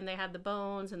 though, then they had the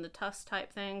bones and the tusk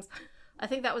type things. I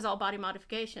think that was all body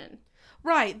modification.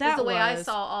 Right. That's the way I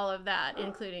saw all of that,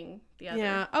 including the other.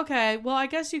 Yeah. Okay. Well, I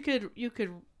guess you could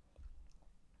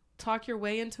talk your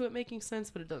way into it making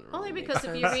sense, but it doesn't really Only make because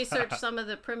sense. if you research some of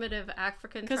the primitive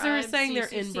African tribes, because they were saying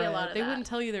they're you see a lot inbred. of They that. wouldn't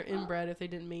tell you they're inbred if they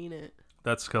didn't mean it.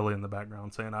 That's Scully in the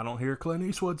background saying, "I don't hear Clint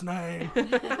Eastwood's name."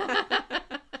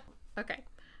 Okay.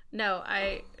 No,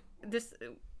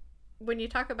 when you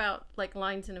talk about like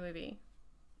lines in a movie,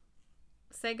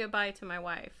 say goodbye to my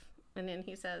wife, and then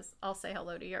he says, "I'll say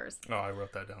hello to yours." Oh, I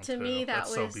wrote that down. To too. me, That's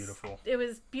was so beautiful. It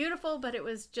was beautiful, but it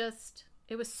was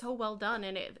so well done,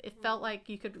 and it felt like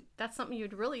that's something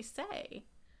you'd really say.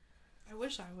 I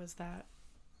wish I was that,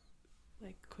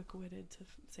 like, quick-witted to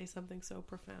say something so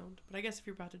profound. But I guess if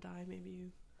you're about to die,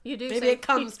 maybe You do. Maybe it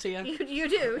comes to you. You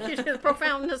do. The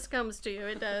profoundness comes to you.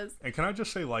 It does. And can I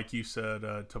just say, like you said,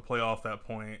 to play off that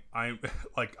point,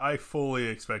 I fully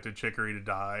expected Chicory to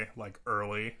die like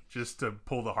early, just to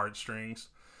pull the heartstrings.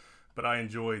 But I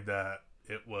enjoyed that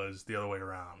it was the other way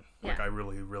around. Like, Yeah. I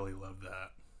really, really loved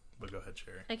that. But go ahead,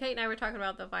 Sherry. And Kate and I were talking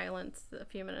about the violence a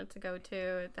few minutes ago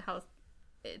too. How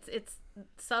it's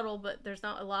subtle, but there's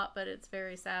not a lot, but it's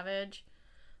very savage.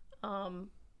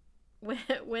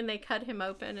 When they cut him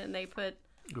open and they put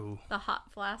Ooh. the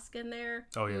hot flask in there,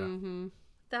 Oh yeah. Mm-hmm.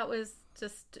 that was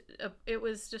just it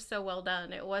was just so well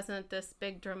done. It wasn't this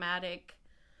big dramatic,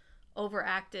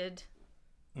 overacted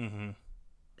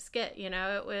skit. You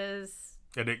know, it was.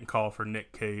 It didn't call for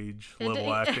Nick Cage It level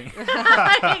didn't-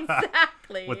 acting.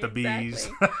 Exactly. With the bees.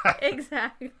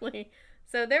 Exactly.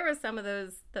 So there were some of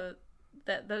those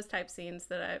type scenes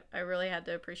that I really had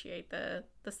to appreciate the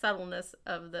subtleness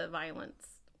of the violence.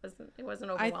 It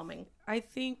wasn't overwhelming. I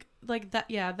think like that.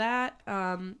 Yeah, that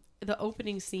the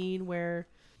opening scene where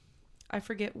I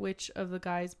forget which of the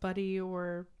guys, Buddy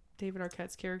or David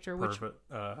Arquette's character,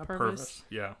 Purvis.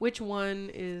 Yeah. which one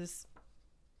is.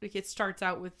 Like, it starts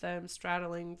out with them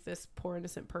straddling this poor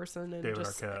innocent person and David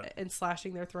Arquette. and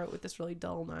slashing their throat with this really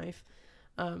dull knife.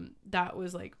 That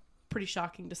was like pretty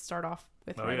shocking to start off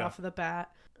with off of the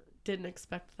bat. Didn't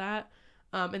expect that.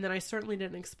 And then I certainly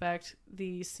didn't expect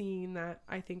the scene that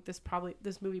I think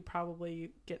this movie probably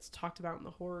gets talked about in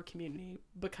the horror community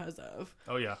because of.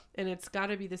 Oh yeah. And it's got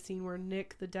to be the scene where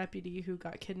Nick, the deputy who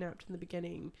got kidnapped in the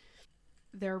beginning,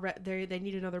 they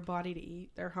need another body to eat.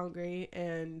 They're hungry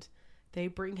and they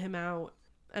bring him out.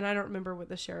 And I don't remember what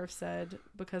the sheriff said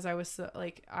because I was so,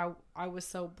 like I was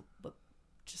so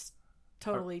just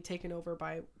totally taken over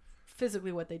by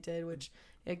physically what they did, which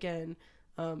again,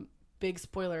 big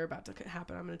spoiler about to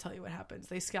happen. I'm going to tell you what happens.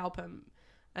 They scalp him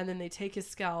and then they take his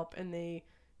scalp and they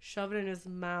shove it in his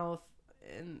mouth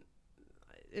and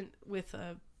with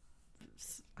a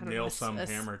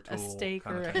hammer tool, a stake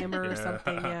kind or of a thing. hammer or Yeah.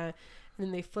 something. Yeah. And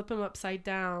then they flip him upside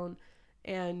down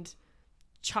and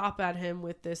chop at him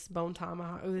with this bone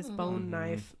tomahawk, this bone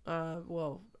knife,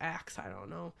 axe, I don't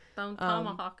know. Bone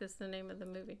Tomahawk is the name of the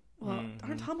movie. Well,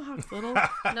 aren't tomahawks little?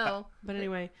 No. But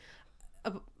anyway,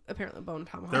 apparently bone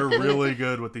tomahawk. They're really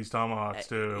good with these tomahawks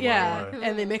too. Yeah, By the way.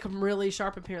 and they make them really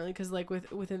sharp apparently because like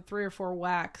within 3 or 4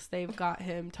 whacks, they've got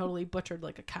him totally butchered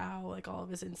like a cow. Like all of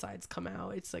his insides come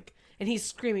out. It's like, and he's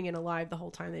screaming and alive the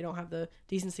whole time. They don't have the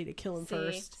decency to kill him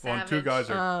first. Well, and 2 guys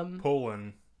are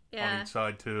pulling Yeah. on each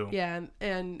side too. Yeah,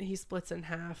 and he splits in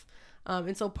half.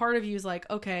 And so part of you is like,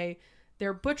 okay,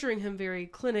 they're butchering him very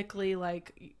clinically,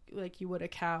 like you would a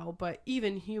cow, but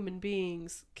even human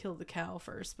beings kill the cow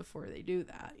first before they do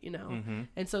that, you know? Mm-hmm.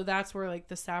 And so that's where like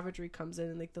the savagery comes in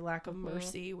and like the lack of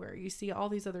mercy, where you see all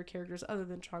these other characters other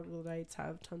than troglodytes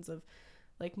have tons of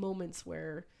like moments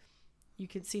where you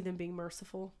can see them being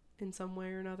merciful in some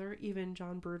way or another. Even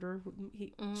John Bruder,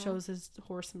 he shows his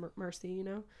horse mercy, you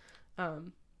know?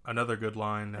 Another good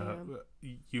line,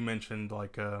 you mentioned,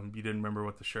 like, you didn't remember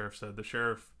what the sheriff said. The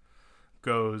sheriff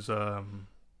goes,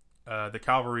 the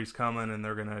cavalry's coming and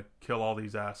they're going to kill all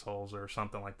these assholes or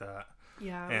something like that.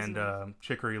 Yeah. it was And nice.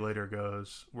 Chicory later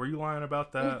goes, "Were you lying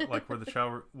about that? Like, were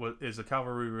is the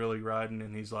cavalry really riding?"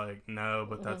 And he's like, "No,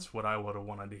 but that's what I would have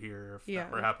wanted to hear if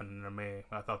that were happening to me."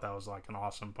 I thought that was like an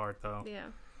awesome part, though. Yeah.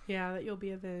 Yeah, that you'll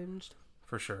be avenged.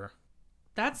 For sure.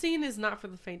 That scene is not for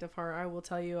the faint of heart, I will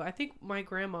tell you. I think my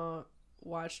grandma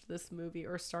watched this movie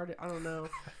or started, I don't know.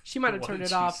 She might have What turned did it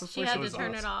she off say? before She had she to was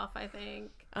turn it awesome. off, I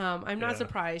think. I'm not Yeah.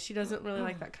 surprised. She doesn't really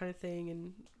like that kind of thing,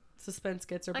 and suspense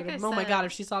gets her. Like But I oh my said, god,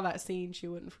 if she saw that scene, she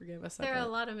wouldn't forgive us. There are a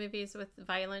lot of movies with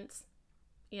violence,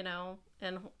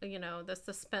 and the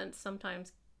suspense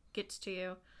sometimes gets to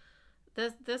you.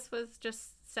 This was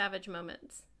just savage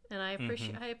moments, and I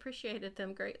appreciated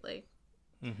them greatly.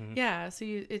 Mm-hmm. Yeah, so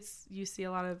you see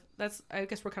a lot of that's. I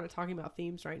guess we're kind of talking about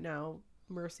themes right now: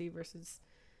 mercy versus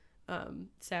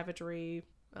savagery,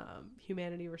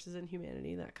 humanity versus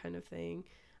inhumanity, that kind of thing.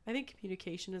 I think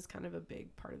communication is kind of a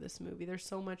big part of this movie. There's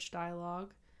so much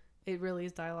dialogue; it really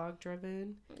is dialogue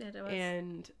driven, It was,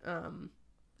 and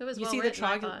it was you well see written,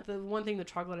 I thought. the one thing the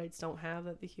troglodytes don't have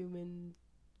that the human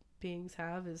beings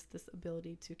have is this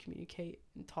ability to communicate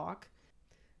and talk.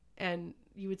 And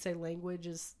you would say language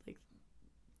is like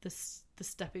the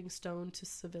stepping stone to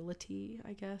civility,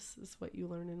 I guess, is what you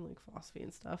learn in like philosophy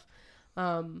and stuff.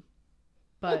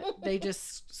 But they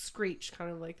just screech,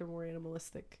 kind of like they're more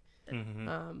animalistic. Mm-hmm.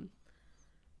 And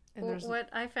Well, what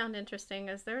I found interesting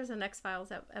is there's an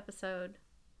X-Files episode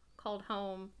called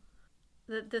Home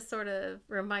that this sort of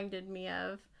reminded me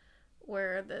of,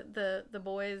 where the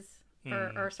boys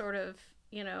are sort of,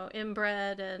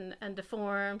 inbred and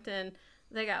deformed, and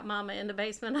they got mama in the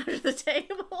basement under the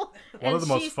table. One of the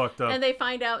most fucked up. And they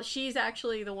find out she's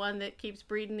actually the one that keeps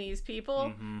breeding these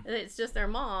people, and it's just their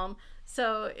mom.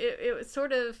 So it was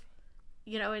sort of,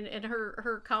 and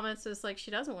her comments was like,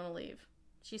 she doesn't want to leave.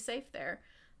 She's safe there.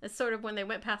 It's sort of when they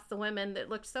went past the women that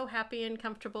looked so happy and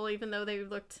comfortable, even though they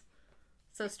looked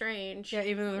so strange. Yeah,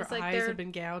 even though their It's like eyes they're have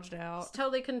been gouged out.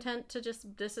 totally content to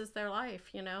just, this is their life,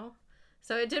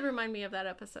 So it did remind me of that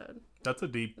episode. That's a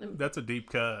deep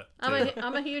cut.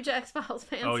 I'm a huge X-Files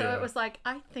fan, Oh, so yeah. it was like,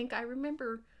 I think I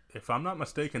remember. If I'm not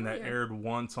mistaken, that Familiar. aired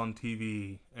once on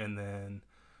TV, and then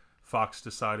Fox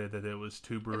decided that it was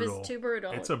too brutal. It was too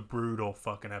brutal. It's a brutal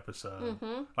fucking episode.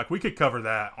 Mhm. Like, we could cover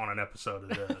that on an episode of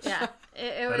this. Yeah,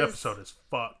 it That was. episode is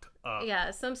fucked up.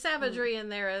 Yeah, some savagery in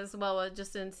there as well. It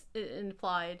just it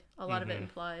implied a lot of it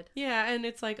implied. Yeah, and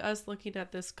it's like us looking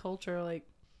at this culture, like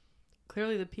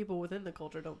clearly the people within the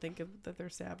culture don't think that they're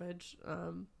savage.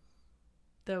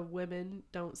 The women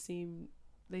seem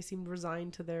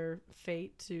resigned to their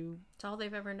fate to It's all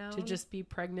they've ever known. just be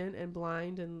pregnant and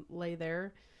blind and lay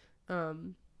there.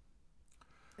 And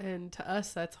to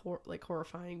us that's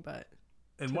horrifying, but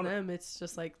And to one, them it's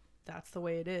just like that's the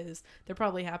way it is. They're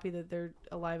probably happy that they're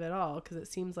alive at all, because it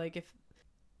seems like if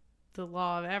the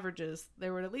law of averages,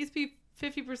 there would at least be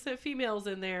 50% females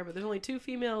in there, but there's only 2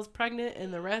 females pregnant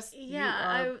and the rest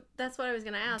that's what I was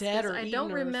going to ask. dead 'Cause or I eaten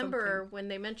don't or remember something. when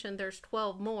they mentioned there's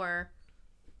 12 more.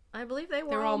 I believe they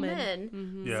were They're all all men.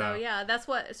 men. Yeah. So yeah, that's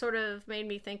what sort of made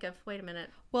me think of, wait a minute.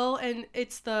 Well, and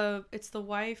it's the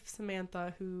wife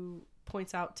Samantha who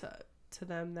points out to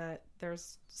them that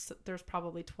there's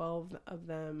probably 12 of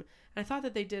them. And I thought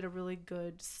that they did a really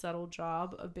good subtle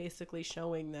job of basically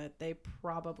showing that they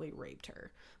probably raped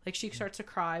her. Like, she starts to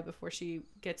cry before she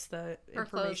gets the Her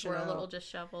clothes information were a out. little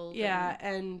disheveled. Yeah,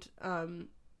 and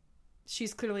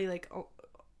she's clearly like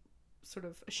sort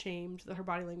of ashamed. Her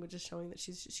body language is showing that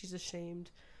she's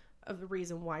ashamed of the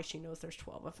reason why she knows there's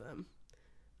 12 of them.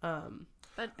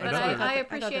 But I thought that- I I thought that they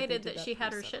appreciated did that she that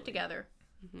had pretty her shit subtly. together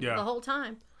yeah. the whole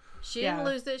time. She Yeah. didn't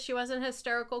lose it. She wasn't a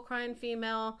hysterical crying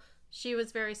female. She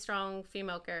was very strong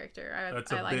female character.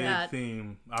 That's I a like big that.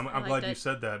 theme. I'm liked glad you it.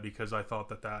 said that, because I thought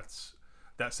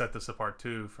that set this apart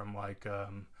too from like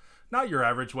not your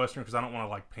average Western, because I don't want to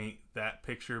like paint that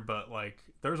picture, but like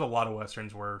there's a lot of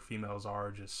Westerns where females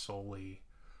are just solely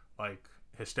like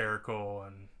hysterical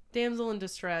and Damsel in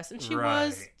distress, and she Right.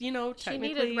 was, She technically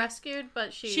needed rescued,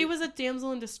 but she was a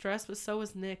damsel in distress, but so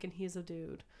was Nick, and he's a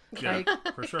dude. yeah,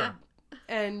 for sure.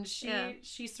 And she Yeah.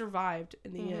 she survived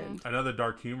in the end. Another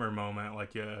dark humor moment,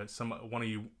 like one of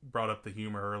you brought up the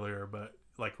humor earlier, but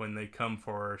like when they come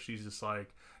for her, she's just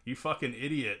like, "You fucking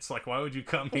idiots! Like, why would you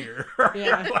come here?"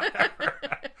 Yeah.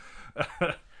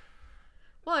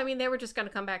 Well, I mean, they were just going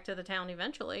to come back to the town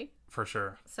eventually. For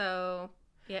sure. So,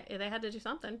 yeah, they had to do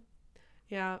something.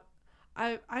 Yeah.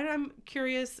 I'm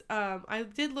curious. I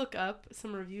did look up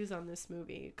some reviews on this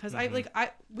movie because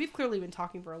we've clearly been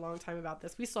talking for a long time about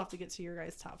this. We still have to get to your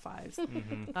guys' top fives,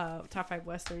 top 5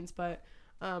 westerns. But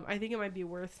I think it might be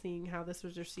worth seeing how this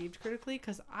was received critically,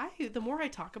 because the more I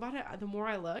talk about it, the more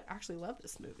I actually love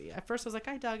this movie. At first I was like,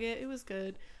 I dug it, it was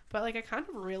good, but like I kind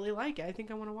of really like it. I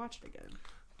think I want to watch it again.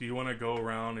 Do you want to go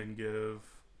around and give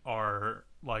our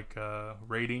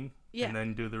rating and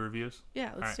then do the reviews?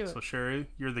 Yeah, let's do it. So Sherry,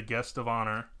 you're the guest of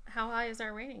honor. How high is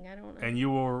our rating? I don't know. And you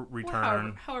will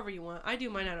return. However you want. I do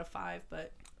mine out of 5,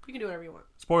 but you can do whatever you want.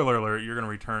 Spoiler alert, you're going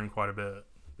to return quite a bit.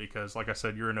 Because, like I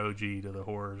said, you're an OG to the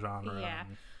horror genre. Yeah,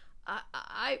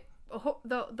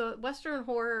 the Western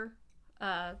horror,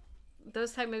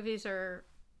 those type movies are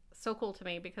so cool to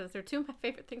me because they're two of my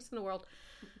favorite things in the world.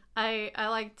 I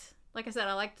liked, like I said,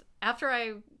 after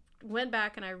I went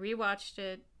back and I rewatched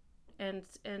it,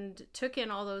 and took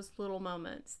in all those little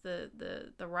moments,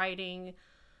 the writing,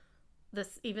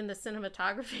 even the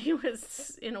cinematography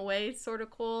was in a way sort of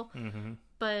cool,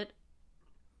 but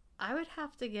I would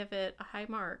have to give it a high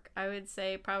mark. I would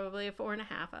say probably a 4.5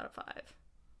 out of 5.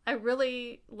 I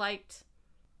really liked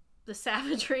the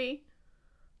savagery.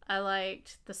 I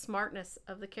liked the smartness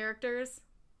of the characters.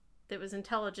 There was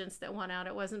intelligence that won out.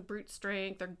 It wasn't brute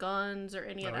strength or guns or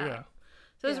any of that. Yeah.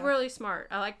 So it was really smart.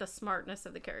 I like the smartness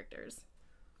of the characters.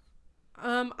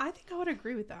 I think I would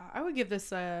agree with that. I would give this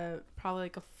probably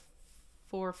like a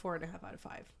 4.5 out of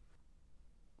 5.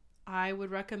 I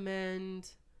would recommend,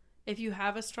 if you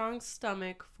have a strong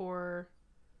stomach for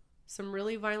some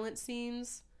really violent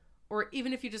scenes, or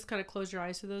even if you just kind of close your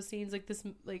eyes to those scenes, like this,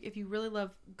 like if you really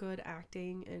love good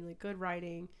acting and like good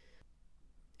writing,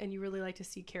 and you really like to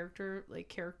see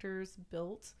characters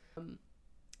built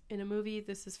in a movie,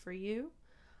 this is for you.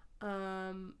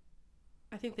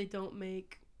 I think they don't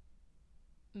make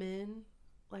men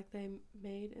like they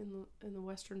made in the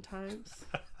Western times.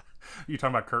 You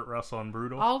talking about Kurt Russell and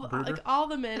Brutal? All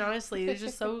the men, honestly, they're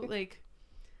just so like,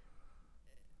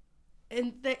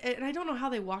 and I don't know how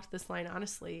they walked this line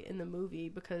honestly in the movie,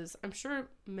 because I'm sure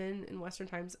men in Western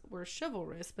times were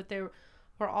chivalrous, but they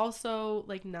were also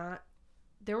like not.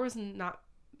 There was not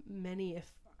many,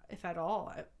 if at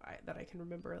all, that I can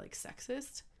remember, like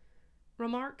sexist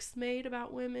remarks made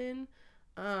about women,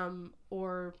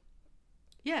 or.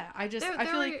 Yeah, I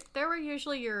feel like there were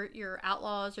usually your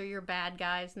outlaws or your bad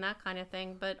guys and that kind of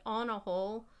thing, but on a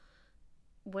whole,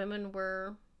 women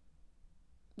were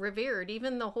revered.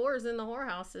 Even the whores in the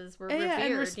whorehouses were revered,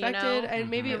 and respected, you know? and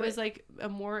maybe it was like a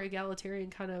more egalitarian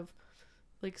kind of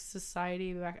like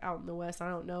society back out in the West. I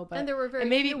don't know, but and there were very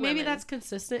maybe that's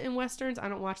consistent in Westerns. I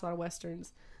don't watch a lot of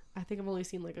Westerns. I think I've only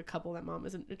seen like a couple that Mom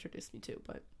has introduced me to,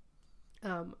 but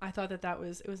I thought that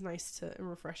it was nice and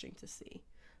refreshing to see.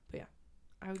 But yeah.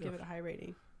 I would give it a high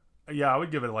rating. Yeah, I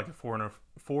would give it like a 4 to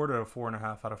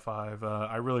 4.5 out of 5.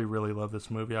 I really, really love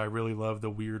this movie. I really love the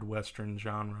weird Western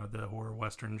genre, the horror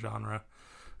Western genre,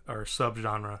 or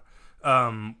subgenre.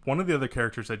 One of the other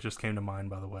characters that just came to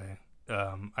mind, by the way,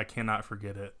 I cannot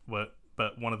forget it. But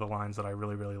one of the lines that I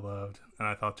really, really loved, and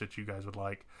I thought that you guys would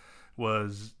like,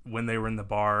 was when they were in the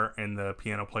bar and the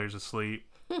piano player's asleep.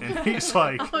 And he's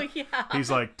like, oh, yeah. He's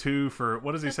like 2 for,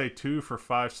 what does he say? 2 for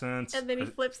 5 cents. And then he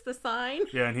flips the sign.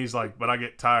 Yeah, and he's like, but I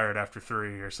get tired after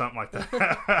 3 or something like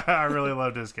that. I really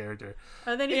loved his character.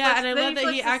 And then he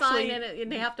flips the sign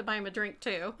and they have to buy him a drink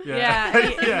too.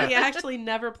 Yeah, he actually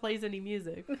never plays any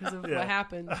music because of what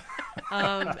happened.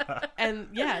 And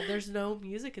yeah, there's no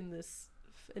music in this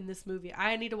movie.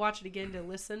 I need to watch it again to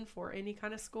listen for any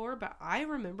kind of score, but I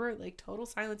remember like total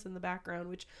silence in the background,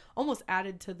 which almost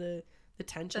added to the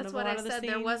tension of a lot of the scenes. That's what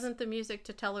I said. There wasn't the music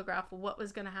to telegraph what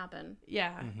was going to happen.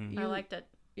 Yeah. I liked it.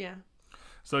 Yeah.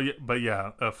 So, yeah, but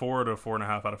yeah, a 4 to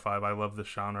 4.5 out of 5. I love this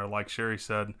genre. Like Sherry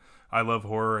said, I love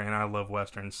horror and I love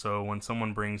Westerns. So when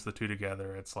someone brings the two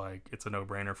together, it's like, it's a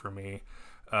no-brainer for me.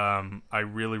 I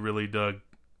really, really dug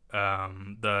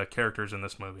the characters in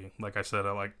this movie. Like I said,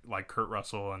 I like Kurt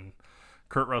Russell, and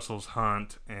Kurt Russell's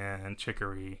Hunt and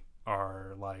Chicory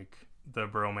are like the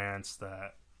bromance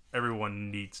that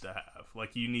everyone needs to have.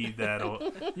 Like you need that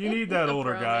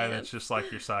older guy that's just like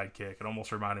your sidekick. It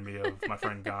almost reminded me of my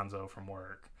friend Gonzo from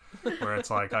work, where it's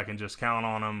like I can just count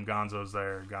on him. Gonzo's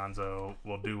there. Gonzo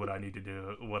will do what I need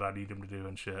him to do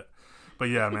and shit. But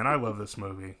yeah, man, I love this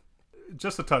movie.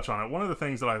 Just to touch on it, one of the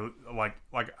things that I like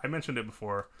I mentioned it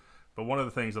before, but one of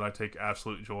the things that I take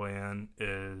absolute joy in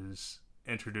is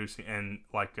introducing, and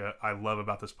I love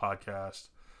about this podcast,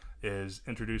 is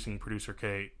introducing producer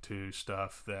Kate to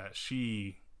stuff that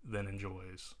she then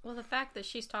enjoys. Well, the fact that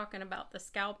she's talking about the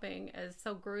scalping is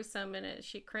so gruesome, and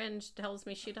she cringed, tells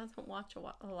me she doesn't watch a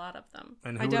lot of them.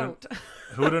 And I don't.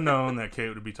 Who would have known that Kate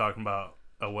would be talking about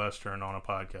a Western on a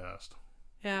podcast?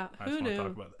 Yeah, I just want to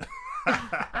talk about that.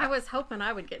 I was hoping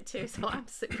I would get 2, so I'm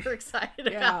super excited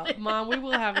Yeah, about it. Mom, we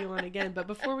will have you on again. But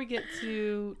before we get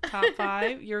to top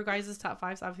 5, your guys' top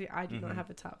 5s, obviously I do not have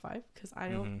a top 5 because I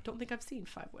don't think I've seen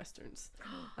 5 Westerns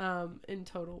in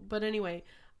total. But anyway,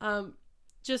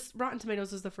 just Rotten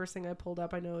Tomatoes is the first thing I pulled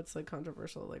up. I know it's like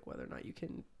controversial, like whether or not you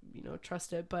can,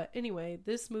 trust it. But anyway,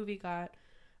 this movie got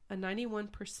a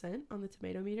 91% on the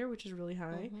tomato meter, which is really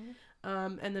high.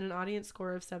 And then an audience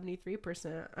score of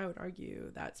 73%. I would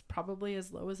argue that's probably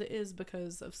as low as it is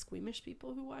because of squeamish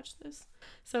people who watch this.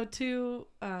 So 2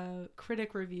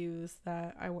 critic reviews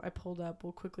that I pulled up.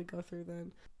 We'll quickly go through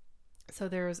them. So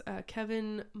there's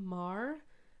Kevin Marr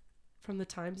from the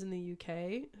Times in the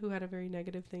UK, who had a very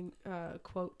negative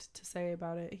quote to say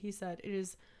about it. He said, "It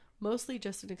is mostly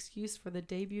just an excuse for the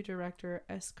debut director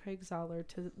S. Craig Zahler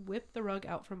to whip the rug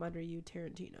out from under you,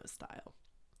 Tarantino style."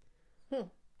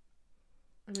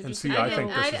 And see, I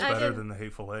think this is better than The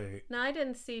Hateful Eight. No, I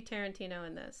didn't see Tarantino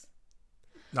in this.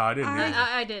 No, I didn't either.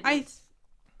 I didn't.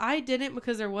 I didn't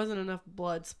because there wasn't enough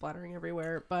blood splattering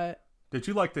everywhere, but... Did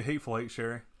you like The Hateful Eight,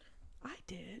 Sherry? I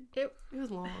did. It was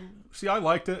long. See, I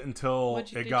liked it until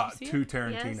it got see to it?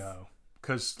 Tarantino.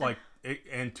 Because,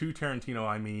 and to Tarantino,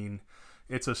 I mean,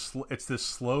 it's this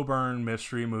slow burn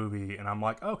mystery movie, and I'm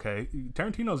like, okay,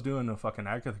 Tarantino's doing a fucking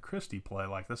Agatha Christie play.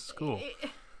 Like, this is cool.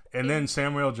 And then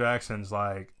Samuel Jackson's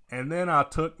like, and then I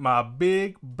took my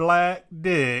big black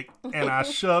dick and I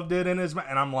shoved it in his mouth.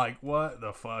 And I'm like, what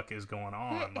the fuck is going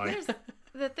on? Like,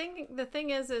 the thing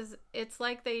is it's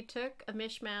like they took a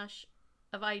mishmash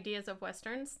of ideas of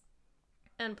Westerns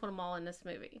and put them all in this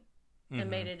movie and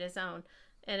made it his own.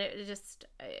 And it just,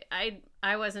 I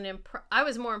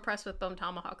was more impressed with Bone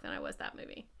Tomahawk than I was that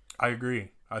movie. I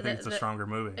agree. I think it's a stronger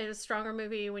movie. It's a stronger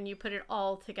movie when you put it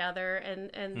all together,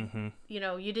 and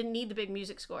you didn't need the big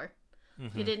music score.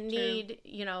 You didn't need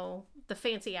the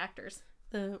fancy actors.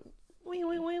 The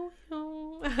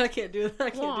I can't do that. I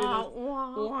can't do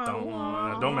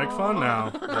this. Don't make fun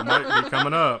now. It might be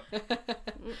coming up.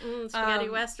 Spaghetti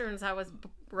westerns. I was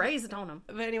raised on them.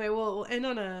 But anyway, we'll end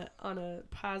on a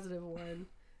positive one.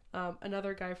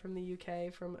 Another guy from the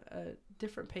UK from a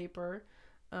different paper.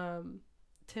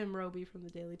 Tim Roby from the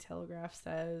Daily Telegraph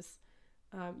says,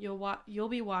 you'll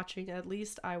be watching, at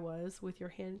least I was, with your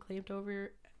hand clamped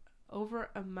over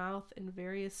a mouth in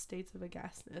various states of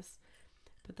aghastness.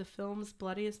 But the film's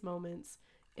bloodiest moments,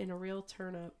 in a real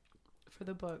turn-up for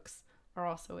the books, are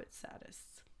also its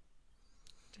saddest.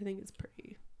 Which I think is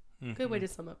pretty good way to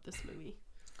sum up this movie.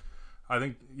 I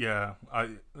think, yeah,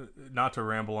 not to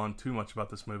ramble on too much about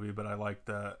this movie, but I like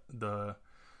that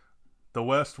the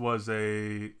West was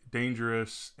a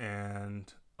dangerous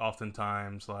and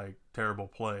oftentimes like terrible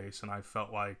place, and I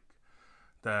felt like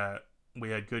that we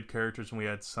had good characters and we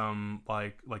had some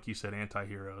like you said,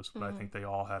 anti-heroes, but I think they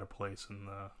all had a place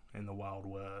in the Wild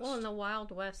West. Well, in the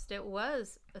Wild West, it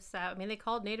was they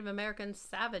called Native Americans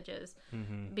savages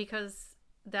because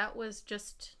that was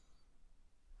just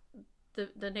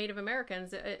the Native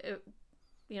Americans.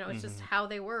 It's just how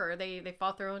they were. They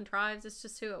fought their own tribes. It's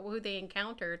just who they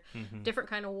encountered. Different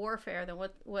kind of warfare than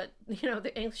what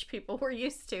the English people were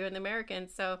used to and the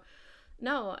Americans. So,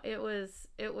 no, it was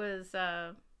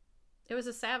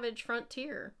a savage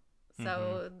frontier.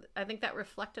 So I think that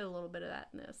reflected a little bit of that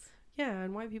in this. Yeah,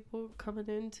 and white people coming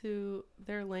into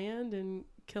their land and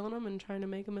killing them and trying to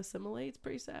make them assimilate. It's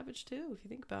pretty savage too, if you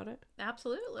think about it.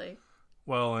 Absolutely.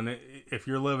 Well, and if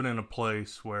you're living in a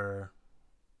place where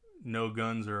no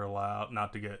guns are allowed,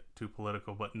 not to get too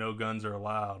political, but no guns are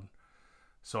allowed,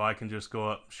 so I can just go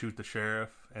up, shoot the sheriff,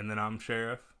 and then I'm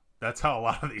sheriff. That's how a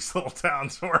lot of these little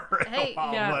towns were. Hey,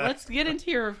 let's get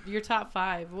into your top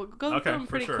 5. We'll go through them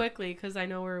pretty quickly because I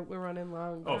know we're running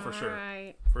long. Oh, for sure.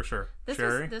 Right. For sure.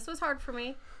 Sherry? This was hard for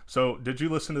me. So, did you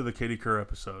listen to the Katie Kerr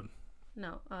episode?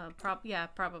 No,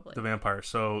 probably. The vampire.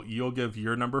 So you'll give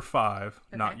your number 5,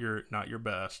 okay. not your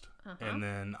best, and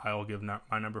then I'll give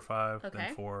my number 5,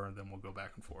 then 4, and then we'll go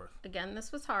back and forth. Again,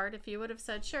 this was hard. If you would have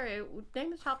said, "Sure,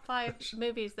 name the top 5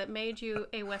 movies that made you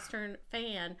a Western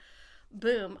fan,"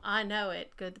 boom, I know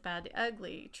it. Good, the Bad, the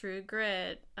Ugly, True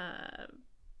Grit.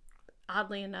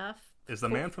 Oddly enough, is The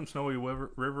Man from Snowy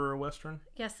River a Western?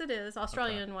 Yes, it is.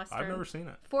 Australian Western. I've never seen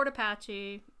it. Fort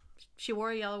Apache. She Wore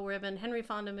a Yellow Ribbon, Henry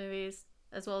Fonda movies,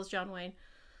 as well as John Wayne.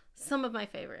 Some of my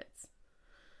favorites.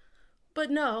 But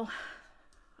no,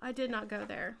 I did not go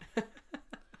there.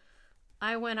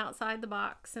 I went outside the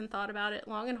box and thought about it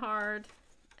long and hard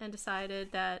and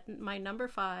decided that my number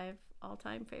 5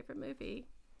 all-time favorite movie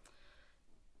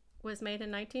was made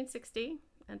in 1960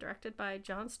 and directed by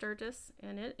John Sturges,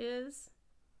 and it is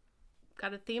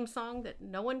got a theme song that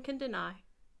no one can deny,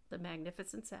 The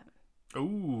Magnificent Seven.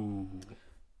 Ooh.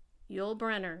 Yul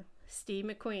Brynner, Steve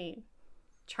McQueen,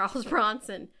 Charles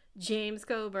Bronson, James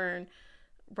Coburn,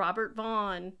 Robert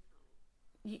Vaughn.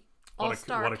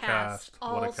 All-star cast.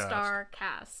 All-star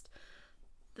cast.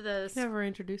 Never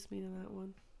introduced me to that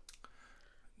one.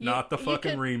 Not the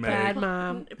fucking remake. Bad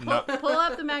Mom. Pull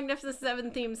up the Magnificent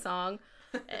Seven theme song,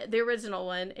 the original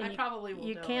one, and I probably will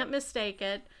you know can't it. mistake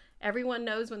it. Everyone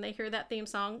knows when they hear that theme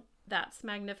song, that's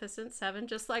Magnificent Seven.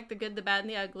 Just like The Good, the Bad, and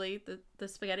the Ugly, the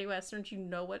spaghetti westerns, you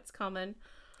know what's coming.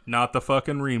 Not the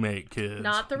fucking remake, kids.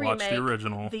 Not the remake. Watch the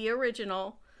original. The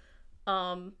original.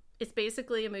 It's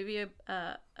basically a movie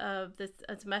of this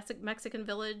Mexican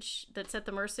village that's at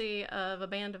the mercy of a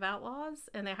band of outlaws,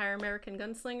 and they hire American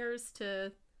gunslingers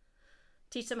to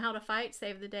teach them how to fight,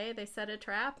 save the day. They set a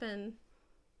trap, and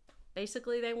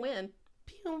basically they win.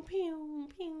 Pew, pew,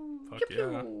 pew. Fuck Pew,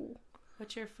 yeah. pew.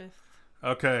 What's your fifth?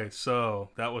 Okay, so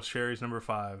that was Sherry's number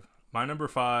 5. My number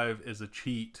 5 is a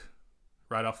cheat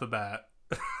right off the bat.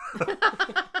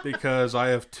 Because I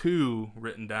have 2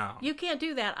 written down. You can't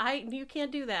do that. You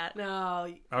can't do that.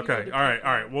 No. Okay, all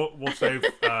right. We'll save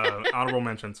honorable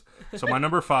mentions. So my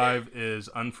number 5 is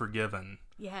Unforgiven,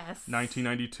 Yes.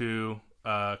 1992,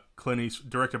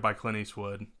 directed by Clint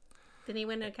Eastwood. Didn't he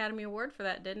win an Academy Award for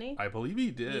that, didn't he? I believe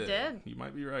he did. He did. You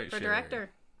might be right, For Sherry.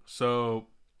 director. So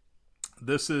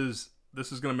this is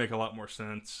going to make a lot more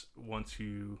sense once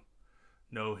you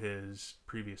know his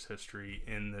previous history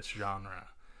in this genre.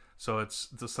 So it's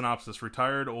the synopsis.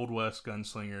 Retired Old West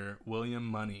gunslinger William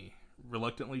Money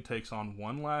reluctantly takes on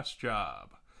one last job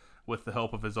with the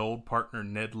help of his old partner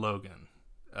Ned Logan,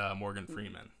 Morgan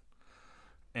Freeman,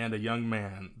 and a young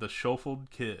man, the Schofield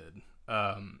Kid.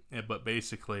 But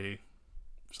basically,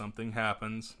 something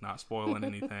happens, not spoiling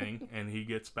anything, and he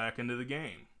gets back into the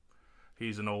game.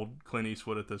 He's an old Clint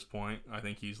Eastwood at this point. I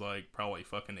think he's like probably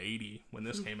fucking 80 when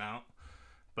this came out.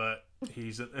 But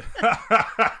he's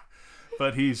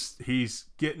he's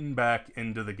getting back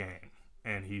into the game,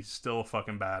 and he's still a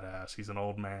fucking badass. He's an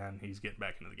old man. He's getting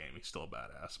back into the game. He's still a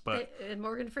badass. But And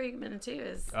Morgan Freeman too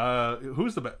is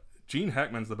who's the Gene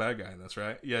Hackman's the bad guy in this,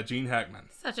 right? Yeah, Gene Hackman.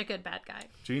 such a good bad guy.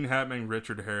 Gene Hackman,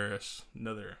 Richard Harris,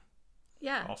 another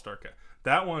Yeah. all-star cast.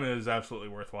 That one is absolutely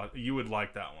worth watching. You would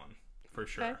like that one for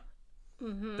sure. Okay.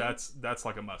 Mm-hmm. That's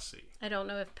like a must-see. I don't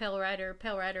know if Pale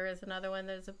Rider is another one.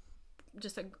 There's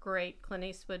just a great Clint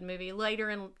Eastwood movie later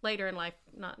in life,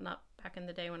 not back in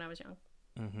the day when I was young.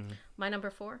 Mm-hmm. My number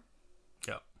 4.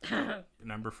 Yep.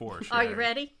 Number 4. Are you Sherry.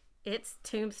 ready? It's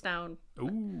Tombstone, Ooh.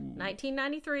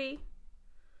 1993.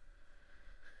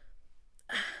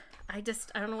 I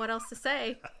don't know what else to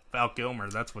say. Val Kilmer,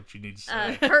 that's what you need to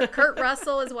say. Kurt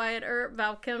Russell is Wyatt Earp.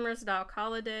 Val Kilmer's Doc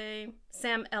Holliday.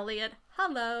 Sam Elliott,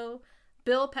 hello.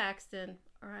 Bill Paxton,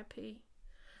 R.I.P.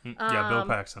 Yeah, Bill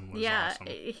Paxton was awesome.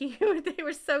 They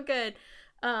were so good.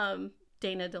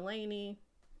 Dana Delaney.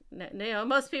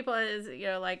 Most people is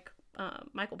like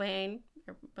Michael Bain.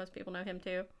 Most people know him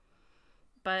too.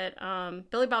 But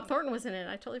Billy Bob Thornton was in it.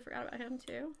 I totally forgot about him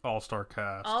too. All-star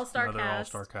cast. All-star Another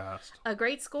cast. all-star cast. A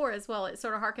great score as well. It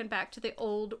sort of harkened back to the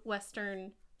old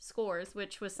Western scores,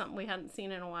 which was something we hadn't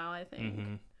seen in a while, I think.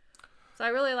 Mm-hmm. So I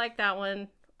really like that one.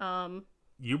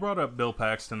 You brought up Bill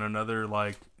Paxton, another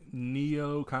like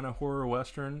neo kind of horror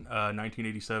western,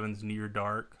 1987's Near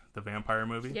Dark, the vampire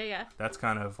movie. Yeah. That's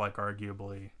kind of like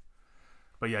arguably,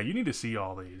 but yeah, you need to see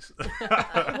all these.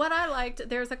 What I liked,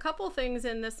 there's a couple things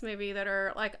in this movie that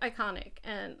are like iconic,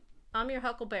 and I'm Your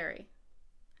Huckleberry.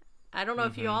 I don't know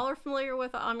if you all are familiar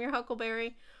with I'm Your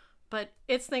Huckleberry, but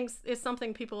it's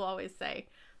something people always say.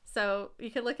 So you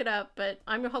can look it up, but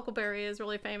I'm Your Huckleberry is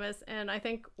really famous, and I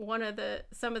think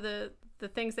some of the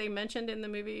things they mentioned in the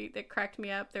movie that cracked me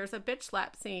up, there's a bitch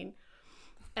slap scene.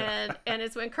 And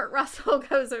it's when Kurt Russell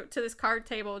goes to this card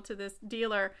table to this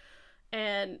dealer,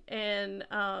 and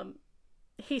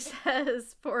he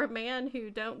says, for a man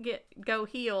who don't go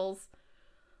heels,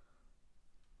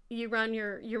 you run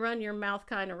your mouth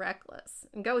kind of reckless.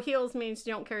 And go heels means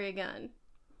you don't carry a gun.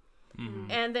 Mm-hmm.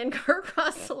 And then Kurt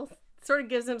Russell sort of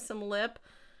gives him some lip,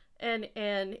 and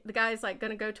the guy's like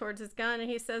going to go towards his gun, and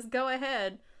he says, "Go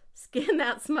ahead, skin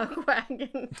that smoke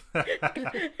wagon,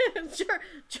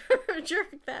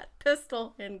 jerk that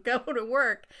pistol, and go to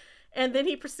work." And then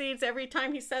he proceeds every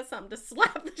time he says something to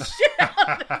slap the shit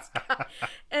out of this guy.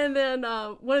 And then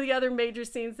one of the other major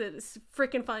scenes that is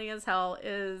freaking funny as hell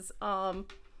is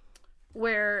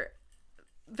where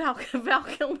Val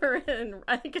Kilmer and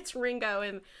I think it's Ringo,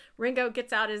 and Ringo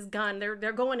gets out his gun. They're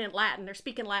going in Latin. They're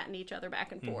speaking Latin to each other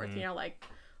back and forth. Mm-hmm. Like,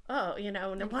 oh, and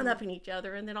they're one-upping each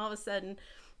other. And then all of a sudden,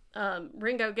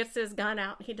 Ringo gets his gun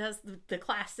out, and he does the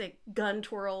classic gun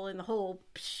twirl and the whole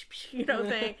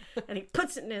thing, and he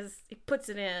puts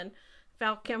it in.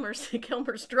 Val Kilmer's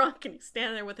drunk and he's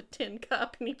standing there with a tin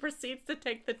cup and he proceeds to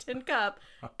take the tin cup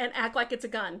and act like it's a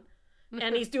gun.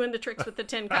 And he's doing the tricks with the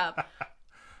tin cup.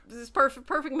 This is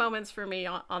perfect moments for me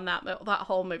on that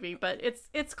whole movie. But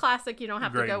it's classic. You don't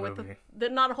have Great to go movie. with the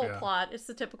not a whole plot. It's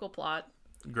the typical plot.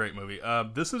 Great movie.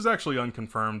 This is actually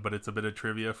unconfirmed, but it's a bit of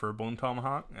trivia for Bone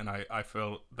Tomahawk, and I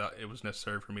felt that it was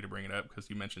necessary for me to bring it up because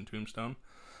you mentioned Tombstone.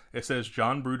 It says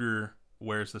John Bruder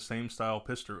wears the same style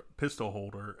pistol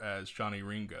holder as Johnny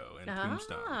Ringo in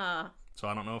Tombstone. So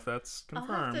I don't know if that's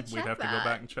confirmed. We'd have to go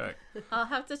back and check. I'll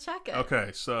have to check it.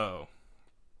 Okay, so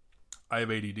I have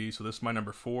ADD, so this is my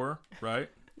number 4, right?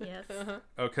 Yes.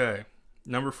 Okay,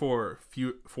 number 4,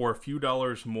 For a Few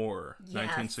Dollars More,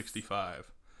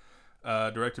 1965.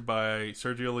 Directed by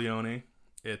Sergio Leone.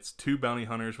 It's 2 bounty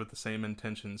hunters with the same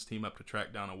intentions team up to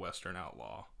track down a Western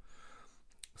outlaw.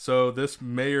 So this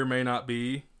may or may not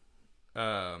be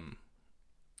a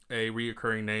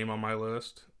reoccurring name on my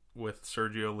list with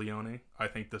Sergio Leone. I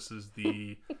think this is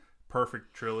the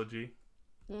perfect trilogy.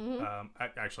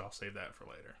 Actually, I'll save that for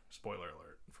later. Spoiler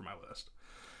alert for my list.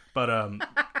 But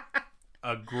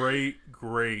a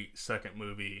great second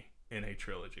movie in a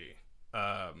trilogy.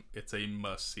 It's a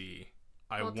must-see.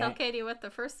 Tell Katie what the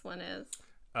first one is.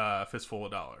 Fistful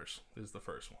of Dollars is the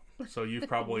first one. So you've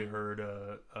probably heard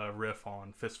a riff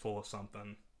on Fistful of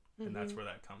Something, and that's where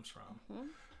that comes from.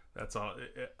 That's all.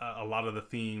 A lot of the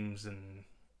themes, and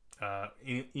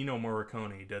Ennio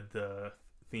Morricone did the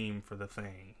theme for The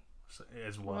Thing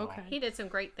as well. Okay. He did some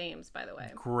great themes, by the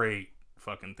way. Great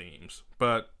fucking themes.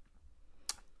 But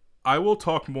I will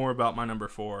talk more about my number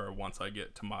 4 once I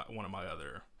get to one of my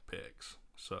other picks.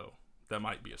 So that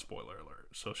might be a spoiler alert.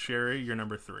 So Sherry, you're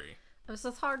number 3. It was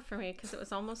just hard for me because it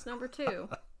was almost number 2.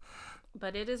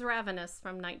 But it is Ravenous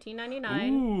from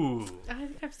 1999. Ooh. I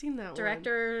think I've seen that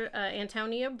Director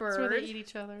Antonia one. That's where Bird. they eat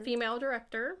each other. Female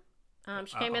director.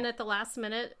 She came in at the last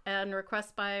minute and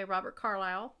request by Robert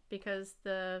Carlyle because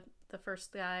the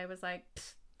first guy was like,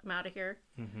 I'm out of here.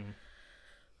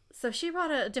 So she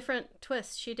brought a different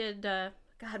twist. She did,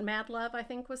 Mad Love, I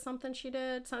think, was something she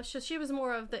did. So she was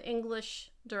more of the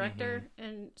English director.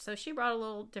 And so she brought a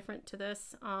little different to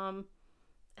this.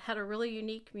 Had a really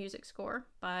unique music score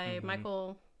by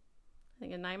Michael, I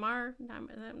think, Neymar.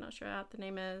 I'm not sure what the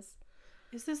name is.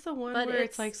 Is this the one But where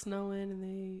it's like snowing and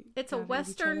they... It's a gotta eat each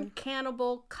Western other?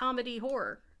 cannibal comedy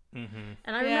horror. And I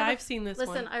remember, Yeah, I've seen this one.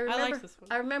 listen, I like this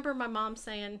one. I remember my mom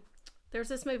saying, there's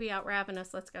this movie out,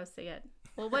 Ravenous, let's go see it.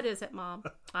 Well, what is it, Mom?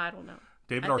 I don't know.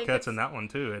 David I think Arquette's it's- in that one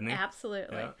too, isn't he?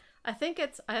 Absolutely. Yeah. I think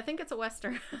it's a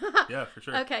Western. Yeah, for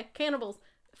sure. Okay, cannibals.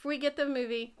 If we get the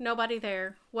movie, nobody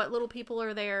there. What little people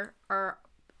are there are,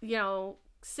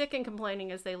 sick and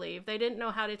complaining as they leave. They didn't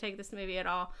know how to take this movie at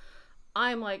all.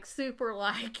 I'm like super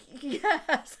like,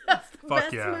 yes, that's the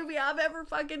best movie I've ever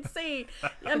fucking seen.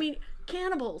 I mean,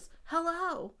 cannibals.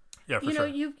 Hello. Yeah, for sure.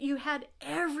 You had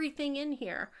everything in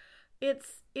here.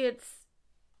 It's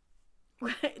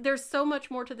there's so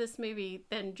much more to this movie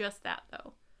than just that,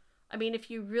 though. I mean, if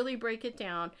you really break it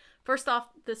down, first off,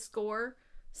 the score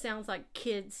sounds like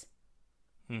kids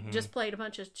just played a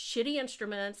bunch of shitty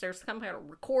instruments. There's some kind of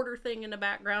recorder thing in the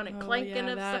background and clanking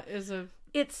of stuff. that is a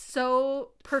It's so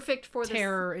perfect for the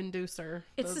terror inducer.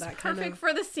 It's just that perfect kind of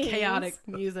for the scenes. chaotic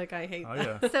music. I hate Oh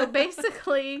that. yeah. So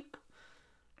basically,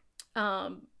 I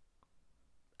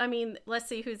mean, let's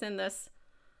see who's in this.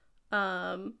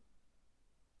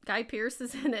 Guy Pearce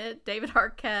is in it. David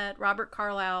Arquette, Robert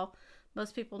Carlyle.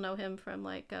 Most people know him from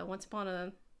like Once Upon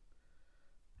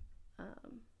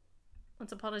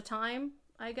a Time,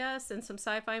 I guess, and some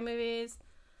sci-fi movies.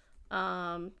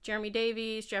 Jeremy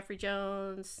Davies, Jeffrey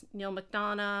Jones, Neil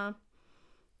McDonough,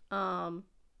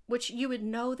 which you would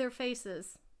know their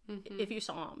faces if you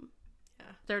saw them. Yeah.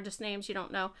 They're just names you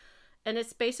don't know. And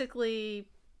it's basically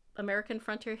American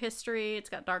frontier history. It's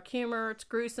got dark humor. It's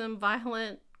gruesome,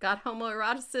 violent, got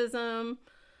homoeroticism.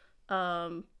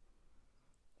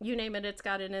 You name it, it's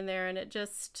got it in there. And it's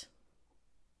just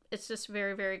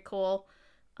very, very cool.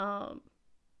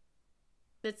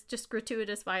 It's just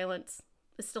gratuitous violence.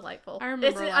 It's delightful. I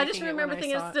remember I just liking it remember when I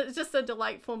thinking saw it's just a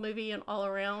delightful movie and all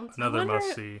around. Another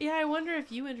must see. Yeah, I wonder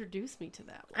if you introduced me to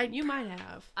that one. You might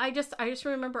have. I just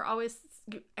remember always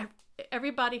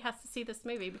everybody has to see this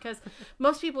movie because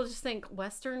most people just think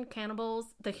Western cannibals,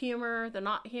 the humor, the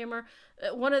not humor.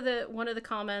 One of the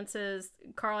comments is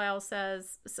Carlisle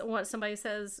says somebody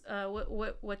says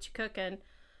what you cooking,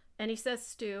 and he says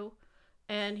stew.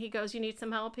 And he goes, you need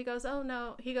some help? He goes, oh,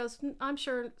 no. He goes, I'm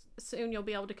sure soon you'll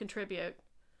be able to contribute.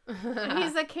 And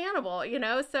he's a cannibal,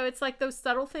 So it's like those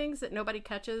subtle things that nobody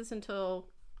catches until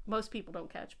most people don't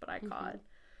catch, but I caught.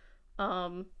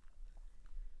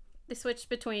 They switched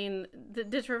between the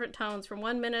different tones. From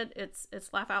 1 minute, it's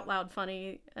laugh out loud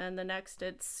funny, and the next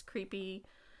it's creepy,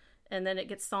 and then it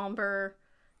gets somber.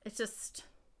 It's just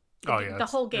the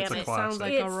whole gamut. It sounds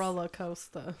like a roller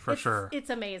coaster. For sure. It's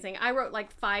amazing. I wrote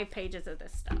like 5 pages of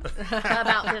this stuff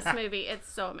about this movie. It's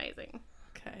so amazing.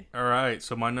 Okay. All right,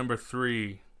 so my number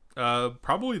 3,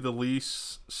 probably the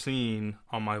least seen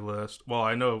on my list. Well,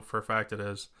 I know for a fact it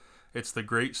is. It's The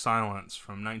Great Silence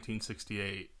from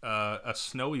 1968, a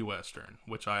snowy western,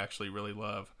 which I actually really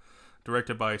love.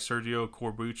 Directed by Sergio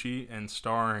Corbucci and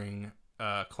starring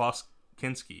Klaus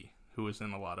Kinski, who was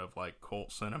in a lot of like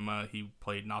cult cinema. He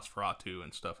played Nosferatu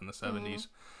and stuff in the 70s.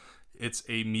 It's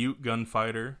a mute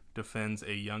gunfighter defends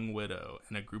a young widow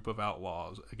and a group of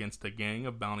outlaws against a gang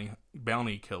of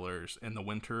bounty killers in the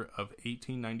winter of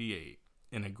 1898.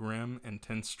 In a grim,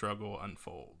 intense struggle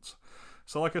unfolds.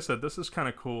 So like I said, this is kind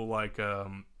of cool. Like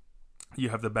you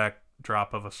have the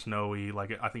backdrop of a snowy,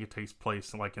 like I think it takes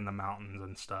place like in the mountains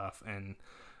and stuff. And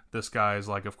this guy is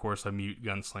like, of course, a mute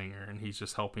gunslinger, and he's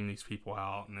just helping these people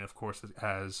out. And of course, it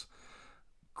has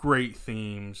great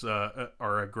themes,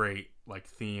 or a great like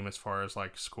theme as far as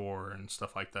like score and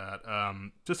stuff like that.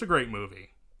 Just a great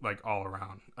movie, like all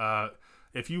around.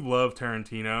 If you love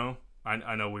Tarantino,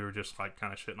 I know we were just like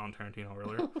kind of shitting on Tarantino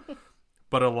earlier,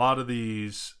 but a lot of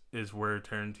these is where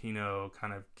Tarantino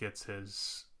kind of gets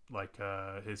his like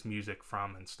his music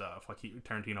from and stuff. Like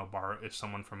Tarantino is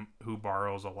someone who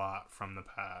borrows a lot from the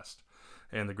past,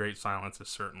 and The Great Silence is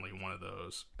certainly one of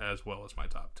those, as well as my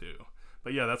top 2.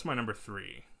 But yeah, that's my number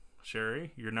 3.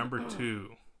 Sherry, your number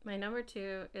 2. My number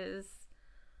 2 is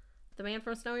The Man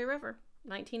from Snowy River,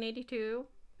 1982,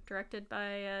 directed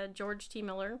by George T.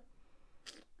 Miller.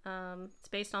 It's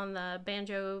based on the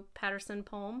Banjo Paterson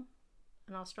poem,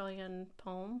 an Australian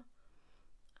poem.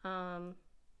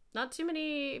 Not too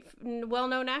many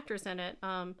well-known actors in it.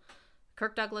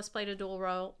 Kirk Douglas played a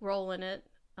dual role in it.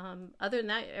 Other than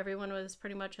that, everyone was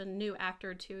pretty much a new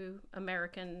actor to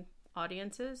American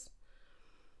audiences.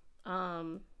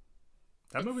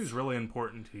 That movie's really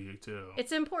important to you too.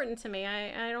 It's important to me.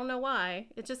 I don't know why.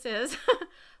 It just is.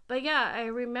 But yeah, I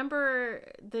remember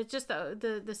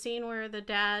the scene where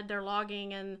they're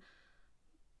logging and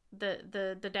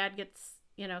the dad gets,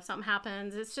 something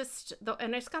happens. It's just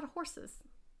and it's got horses.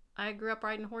 I grew up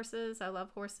riding horses. I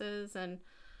love horses, and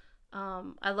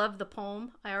I love the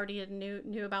poem. I already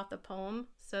knew about the poem,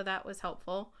 so that was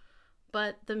helpful.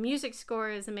 But the music score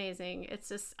is amazing. It's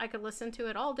just, I could listen to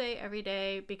it all day, every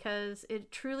day, because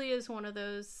it truly is one of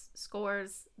those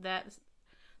scores that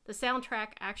the soundtrack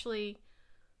actually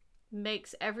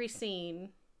makes every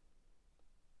scene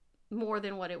more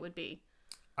than what it would be.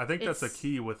 I think that's a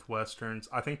key with Westerns.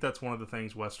 I think that's one of the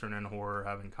things Western and horror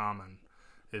have in common,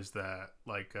 is that,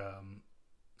 like,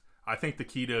 I think the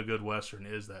key to a good Western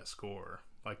is that score.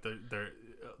 Like, there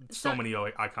so many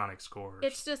iconic scores.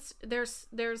 It's just, there's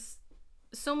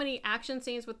so many action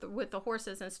scenes with the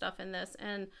horses and stuff in this,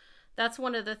 and that's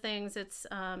one of the things. It's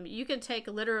you can take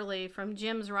literally from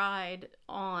Jim's ride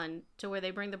on to where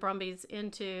they bring the Brumbies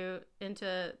into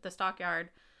the stockyard.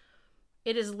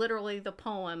 It is literally the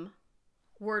poem,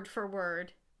 word for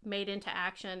word, made into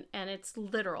action, and it's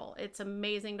literal. It's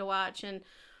amazing to watch. And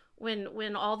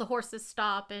when all the horses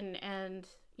stop and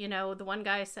the one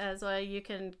guy says, you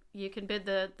can bid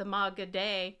the Ma good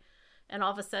day. And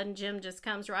all of a sudden, Jim just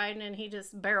comes riding, and he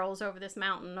just barrels over this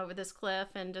mountain, over this cliff,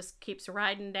 and just keeps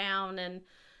riding down.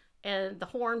 And the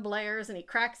horn blares, and he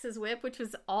cracks his whip, which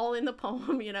was all in the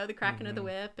poem, the cracking of the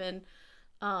whip. And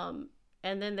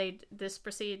then this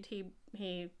proceed.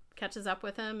 He catches up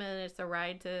with him, and it's a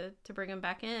ride to bring him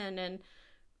back in. And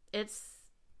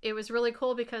it was really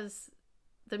cool because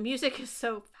the music is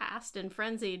so fast and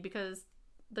frenzied, because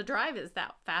the drive is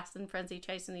that fast and frenzied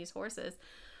chasing these horses.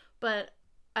 But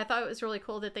I thought it was really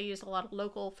cool that they used a lot of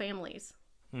local families.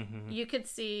 Mm-hmm. You could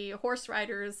see horse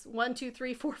riders 1, 2,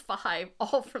 3, 4, 5,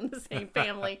 all from the same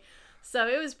family. So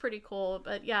it was pretty cool.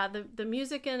 But yeah, the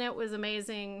music in it was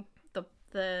amazing.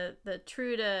 The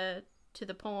true to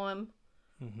the poem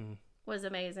was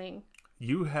amazing.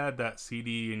 You had that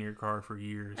CD in your car for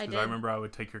years. Because I remember I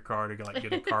would take your car to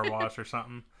get a car wash or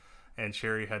something. And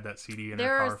Sherry had that CD in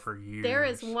her car for years. There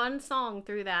is one song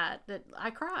through that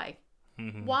I cry.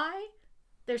 Mm-hmm. Why?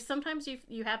 There's sometimes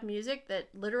you have music that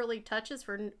literally touches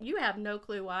you have no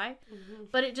clue why,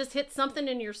 but it just hits something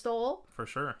in your soul. For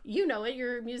sure.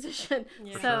 You're a musician.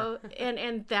 Yeah. So,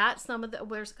 and that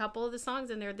there's a couple of the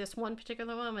songs in there, this one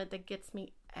particular moment that gets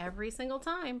me every single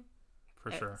time.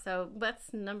 For sure. So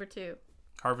that's number 2.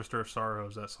 Harvester of Sorrow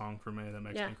is that song for me that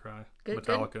makes me cry. Good,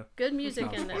 Metallica. Good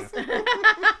music in this.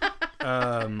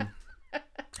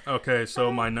 Okay,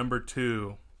 so my number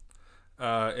 2,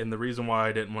 And the reason why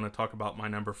I didn't want to talk about my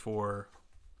number 4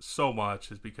 so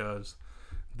much is because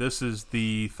this is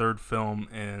the third film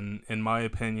in my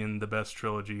opinion, the best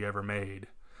trilogy ever made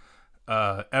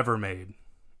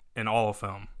in all of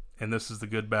film. And this is The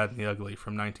Good, Bad, and the Ugly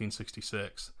from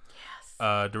 1966.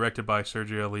 Yes. Directed by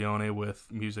Sergio Leone with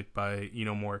music by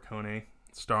Ennio Morricone,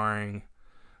 starring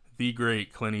the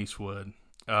great Clint Eastwood,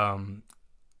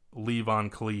 Lee Von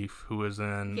Cleef, who is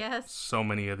in so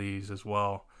many of these as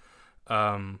well.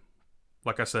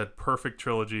 Like I said, perfect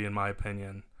trilogy in my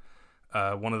opinion.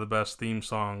 One of the best theme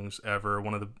songs ever,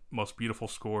 one of the most beautiful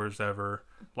scores ever.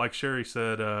 Like Sherry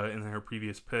said in her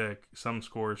previous pick, some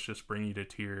scores just bring you to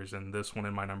tears, and this one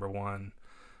in my number 1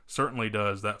 certainly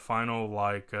does. That final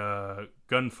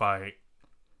gunfight,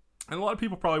 and a lot of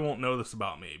people probably won't know this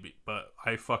about me, but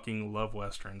I fucking love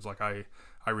westerns. Like I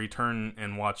return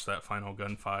and watch that final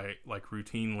gunfight like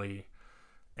routinely,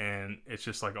 and it's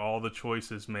just like all the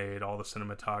choices made, all the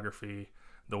cinematography,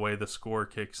 the way the score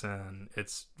kicks in,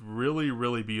 it's really,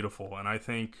 really beautiful. And I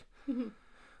think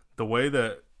the way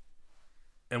that,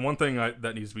 and one thing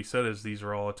that needs to be said is these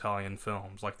are all Italian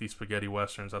films, like these spaghetti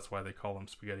westerns. That's why they call them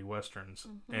spaghetti westerns.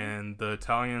 And the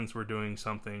Italians were doing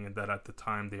something that at the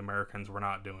time the Americans were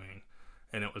not doing,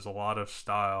 and it was a lot of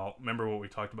style. Remember what we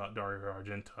talked about Dario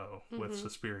Argento with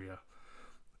Suspiria?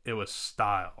 It was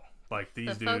style. Like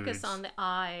these the dudes, focus on the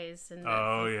eyes and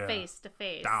the face to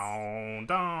face. Down,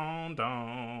 down,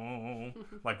 down.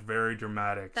 Like very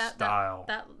dramatic style.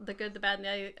 That The Good, the Bad, and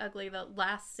the Ugly. The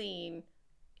last scene,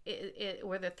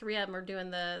 where the three of them are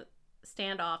doing the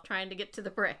standoff, trying to get to the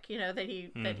brick. You know that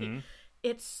he.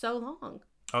 It's so long.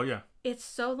 Oh yeah. It's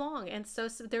so long, and so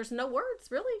there's no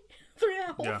words really through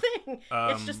that whole thing.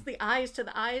 It's just the eyes to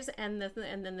the eyes, and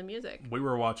then the music. We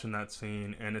were watching that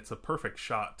scene, and it's a perfect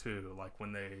shot too. Like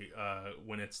when they,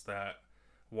 when it's that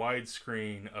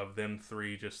widescreen of them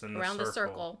three just in around the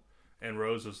circle, and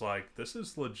Rose was like, "This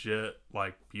is legit,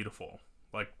 like beautiful."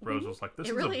 Like Rose was like, "This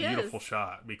is really a beautiful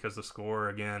shot," because the score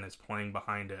again is playing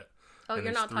behind it. Oh,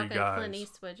 you're not talking Clint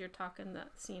Eastwood. You're talking the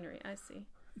scenery. I see.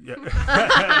 Yeah.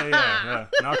 yeah.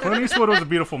 Now Clint Eastwood was a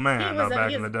beautiful man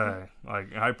back in the day.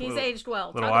 Like he's aged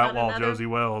well. Little outlaw Josie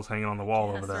Wells hanging on the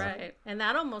wall over there. That's right. And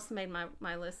that almost made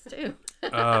my list too.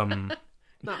 Not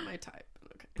my type.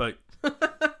 Okay. But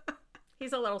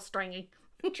he's a little stringy.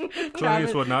 Clint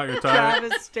Eastwood not your type.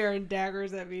 Travis staring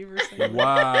daggers at me for saying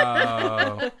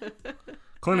wow.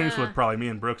 Clint Eastwood probably me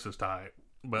and Brooks' type.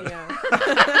 But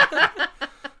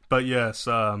But yes,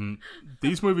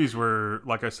 these movies were,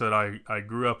 like I said, I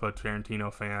grew up a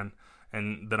Tarantino fan,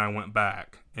 and then I went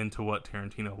back into what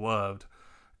Tarantino loved,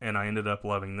 and I ended up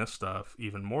loving this stuff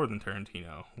even more than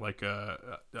Tarantino. Like,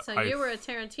 so you were a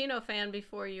Tarantino fan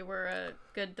before you were a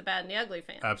Good, the Bad, and the Ugly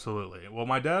fan. Absolutely. Well,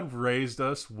 my dad raised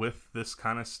us with this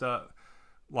kind of stuff,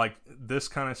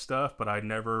 but I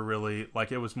never really,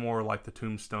 like, it was more like the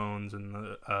Tombstones and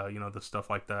the, the stuff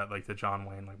like that, like the John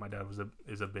Wayne. Like my dad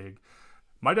is a big.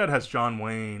 My dad has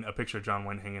a picture of John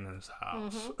Wayne hanging in his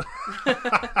house.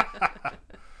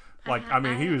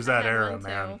 He was that era,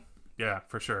 man. Yeah,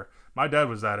 for sure. My dad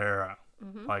was that era.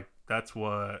 Like, that's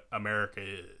what America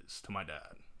is to my dad.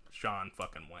 John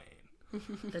fucking Wayne.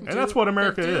 And that's what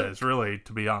America is, really,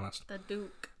 to be honest. The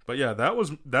Duke. But yeah,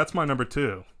 that's my number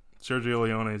 2. Sergio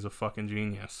Leone is a fucking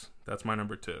genius. That's my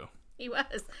number 2. He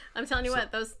was. I'm telling you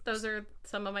what, those are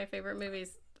some of my favorite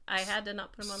movies. I had to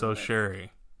not put them on the list. So,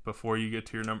 Sherry, before you get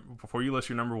to before you list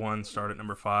your number 1, start at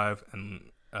number 5 and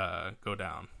go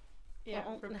down. Yeah,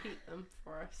 repeat them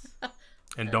for us.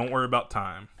 And don't worry about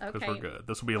time, because we're good.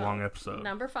 This will be a long episode.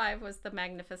 Number 5 was The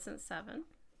Magnificent Seven.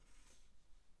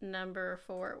 Number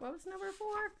 4, what was number 4?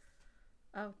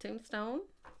 Oh, Tombstone.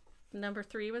 Number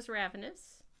 3 was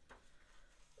Ravenous.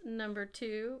 Number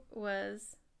 2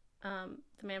 was The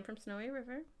Man from Snowy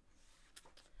River.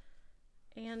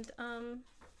 And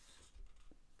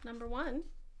number 1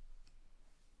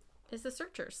 is The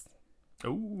Searchers.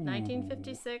 Ooh.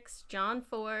 1956, John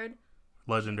Ford.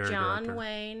 Legendary John director.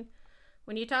 Wayne.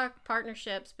 When you talk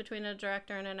partnerships between a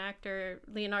director and an actor,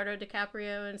 Leonardo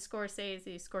DiCaprio and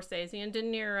Scorsese and De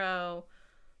Niro,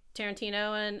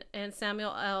 Tarantino and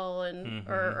Samuel L. and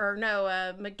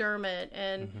McDermott,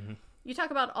 and you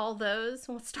talk about all those.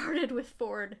 What started with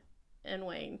Ford and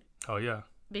Wayne? Oh yeah,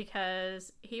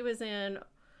 because he was in,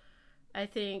 I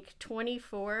think,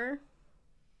 24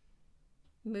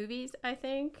 movies. I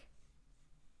think,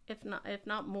 if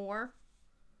not more,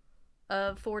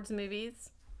 of Ford's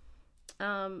movies.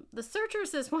 The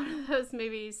Searchers is one of those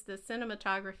movies. The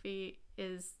cinematography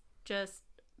is just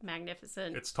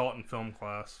magnificent. It's taught in film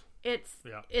class. Is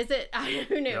it?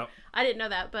 Who knew? Yep. I didn't know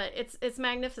that, but it's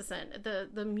magnificent.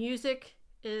 The music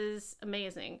is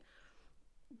amazing.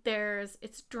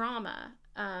 it's drama.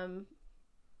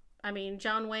 I mean,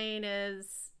 John Wayne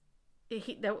is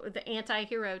the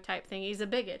anti-hero type thing. He's a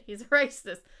bigot. He's a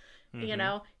racist. You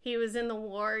know, he was in the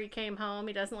war. He came home.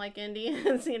 He doesn't like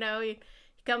Indians. You know, he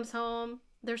comes home.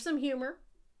 There's some humor,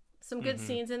 some good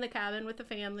scenes in the cabin with the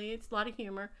family. It's a lot of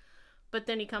humor. But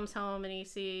then he comes home and he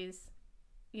sees,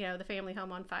 you know, the family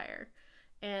home on fire.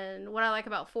 And what I like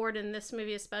about Ford in this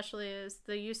movie especially is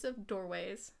the use of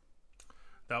doorways.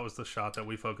 That was the shot that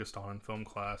we focused on in film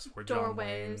class, where John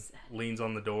Wayne leans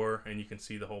on the door and you can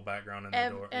see the whole background in the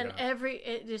door. And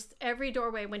every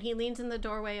doorway, when he leans in the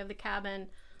doorway of the cabin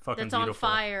fucking that's beautiful.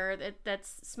 on fire,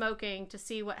 that's smoking, to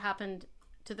see what happened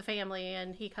to the family,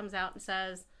 and he comes out and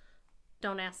says,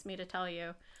 "Don't ask me to tell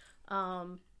you."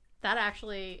 That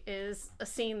actually is a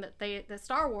scene that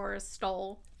Star Wars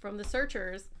stole from the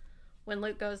Searchers when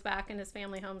Luke goes back and his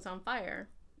family home's on fire.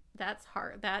 That's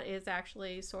hard. That is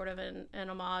actually sort of an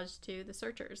homage to the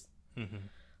Searchers.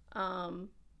 But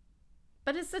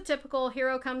it's the typical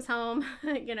hero comes home,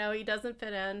 you know, he doesn't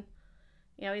fit in,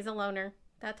 you know, he's a loner,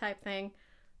 that type thing.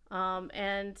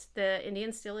 And the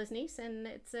Indians steal his niece, and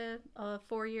it's a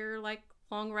 4-year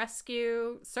long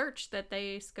rescue search that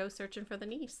they go searching for the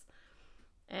niece.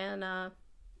 And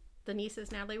the niece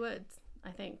is Natalie Wood,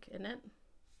 I think, isn't it?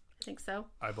 I think so.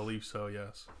 I believe so,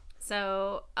 yes.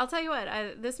 So I'll tell you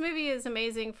what, this movie is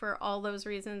amazing for all those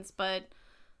reasons, but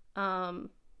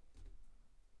some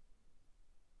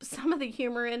of the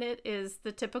humor in it is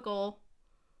the typical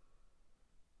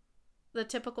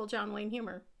John Wayne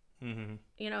humor.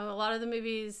 You know, a lot of the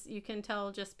movies you can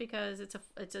tell just because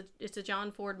it's a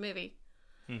John Ford movie.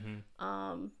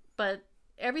 But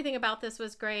everything about this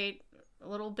was great. A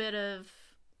little bit of,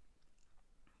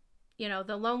 you know,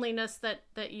 the loneliness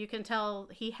that you can tell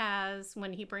he has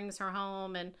when he brings her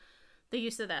home, and the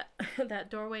use of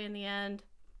that doorway in the end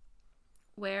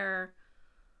where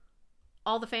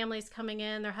all the family's coming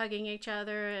in, they're hugging each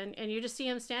other, and you just see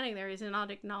him standing there. He's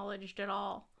not acknowledged at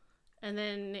all. And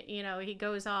then, you know, he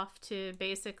goes off to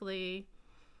basically,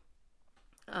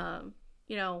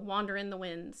 you know, wander in the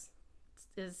winds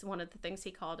is one of the things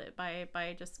he called it,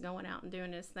 by just going out and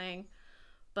doing his thing.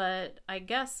 But I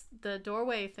guess the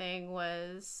doorway thing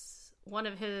was one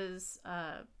of his,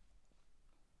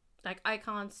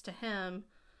 icons to him.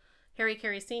 Harry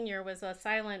Carey Sr. was a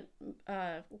silent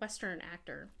Western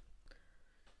actor.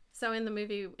 So in the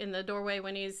movie, in the doorway,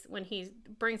 when he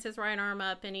brings his right arm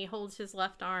up and he holds his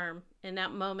left arm, in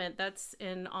that moment, that's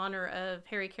in honor of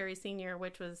Harry Carey Sr.,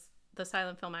 which was the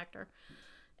silent film actor.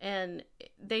 And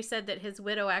they said that his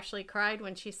widow actually cried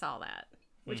when she saw that,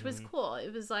 which was cool.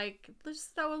 It was like, let's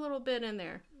throw a little bit in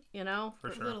there, you know?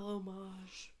 For sure. A little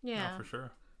homage. Yeah. No, for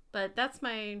sure. But that's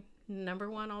my number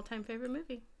 1 all-time favorite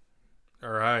movie. All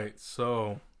right.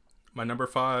 So my number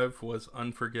 5 was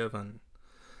Unforgiven.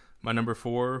 My number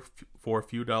 4, For a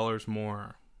Few Dollars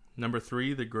More. Number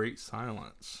 3, The Great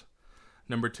Silence.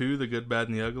 Number 2, The Good, Bad,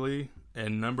 and the Ugly.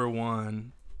 And number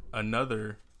 1,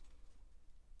 another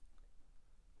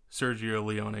Sergio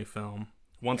Leone film,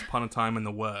 Once Upon a Time in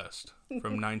the West,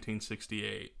 from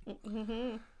 1968.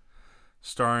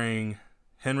 Starring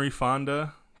Henry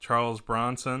Fonda, Charles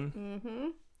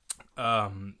Bronson.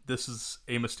 This is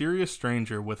a mysterious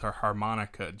stranger with a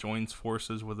harmonica joins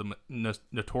forces with a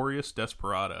notorious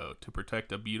desperado to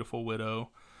protect a beautiful widow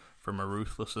from a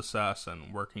ruthless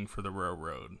assassin working for the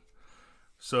railroad.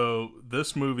 So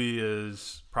this movie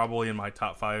is probably in my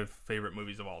top 5 favorite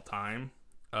movies of all time.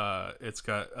 It's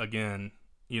got, again,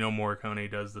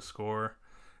 Morricone does the score.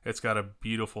 It's got a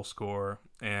beautiful score,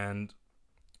 and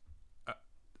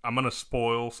I'm going to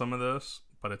spoil some of this,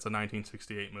 but it's a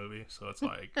 1968 movie, so it's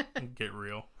like, get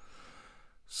real.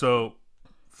 So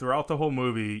throughout the whole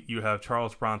movie, you have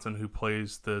Charles Bronson, who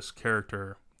plays this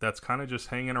character that's kind of just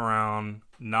hanging around,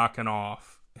 knocking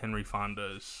off Henry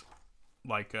Fonda's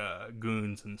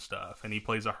goons and stuff, and he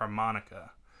plays a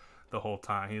harmonica the whole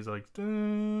time. He's like,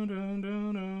 dun, dun,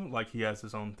 dun, dun, like he has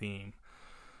his own theme.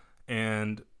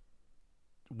 And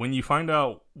when you find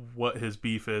out what his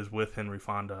beef is with Henry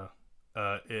Fonda,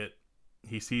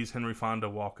 he sees Henry Fonda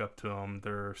walk up to him.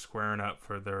 They're squaring up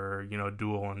for their,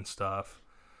 duel and stuff.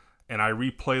 And I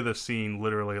replay the scene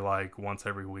literally like once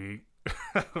every week.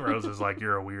 Rose is like,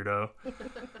 you're a weirdo.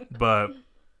 But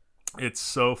it's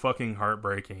so fucking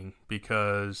heartbreaking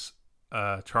because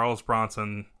Charles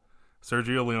Bronson,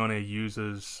 Sergio Leone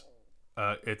uses,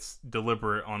 it's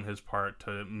deliberate on his part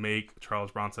to make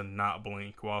Charles Bronson not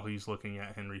blink while he's looking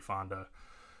at Henry Fonda.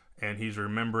 And he's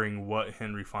remembering what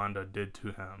Henry Fonda did to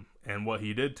him. And what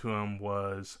he did to him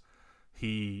was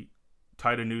he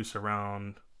tied a noose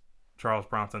around Charles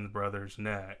Bronson's brother's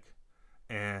neck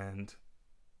and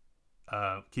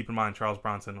keep in mind, Charles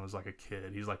Bronson was like a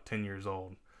kid. He's like 10 years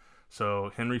old.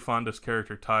 So Henry Fonda's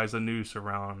character ties a noose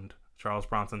around Charles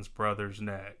Bronson's brother's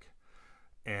neck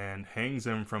and hangs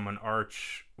him from an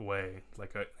archway,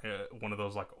 like one of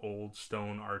those like old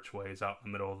stone archways out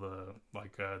in the middle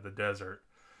of the desert,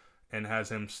 and has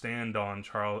him stand on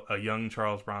a young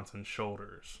Charles Bronson's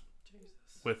shoulders. Jesus.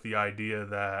 With the idea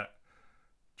that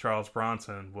Charles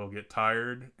Bronson will get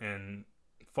tired and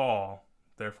fall,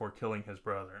 therefore killing his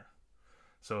brother.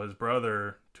 So his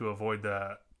brother, to avoid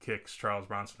that, kicks Charles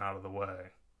Bronson out of the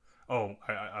way. Oh,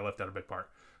 I left out a big part.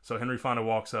 So Henry Fonda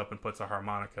walks up and puts a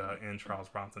harmonica in Charles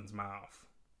Bronson's mouth.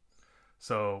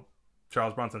 So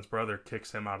Charles Bronson's brother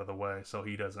kicks him out of the way so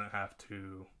he doesn't have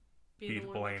to be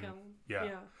blamed.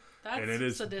 Yeah. And it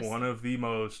is sadistic. One of the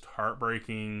most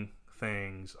heartbreaking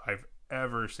things I've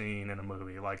ever seen in a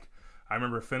movie. Like, I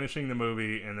remember finishing the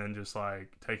movie and then just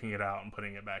like taking it out and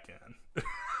putting it back in.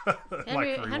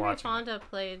 Henry Fonda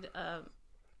played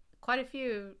quite a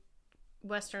few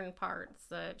Western parts.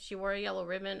 She Wore a Yellow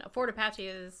Ribbon. Fort Apache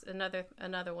is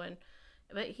another one,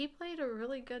 but he played a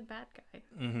really good bad guy.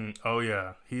 Mm-hmm. Oh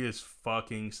yeah, he is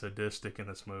fucking sadistic in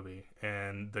this movie,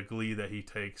 and the glee that he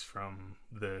takes from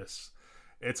this,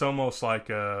 it's almost like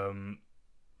again,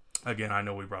 I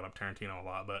know we brought up Tarantino a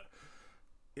lot, but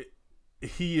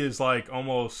he is like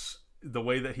almost the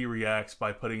way that he reacts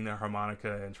by putting the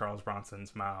harmonica in Charles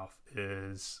Bronson's mouth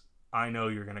is, I know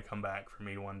you're gonna come back for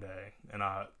me one day, and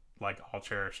I'll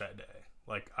cherish that day.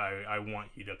 Like, I want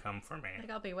you to come for me. Like,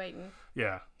 I'll be waiting.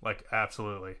 Yeah, like,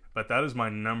 absolutely. But that is my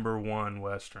number one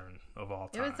Western of all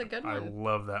time. It was a good one. I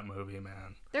love that movie,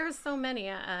 man. There's so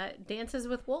many. Dances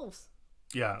with Wolves.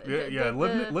 Yeah.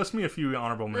 List me a few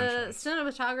honorable mentions. The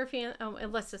cinematography,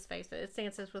 and let's just face it, it's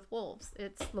Dances with Wolves.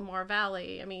 It's Lamar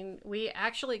Valley. I mean, we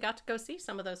actually got to go see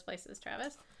some of those places,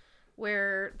 Travis,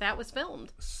 where that was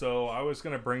filmed. So I was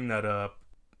going to bring that up.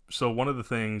 So one of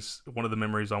the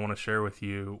memories I want to share with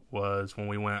you was when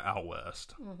we went out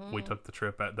west. Mm-hmm. We took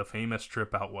the famous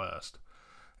trip out west,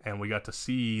 and we got to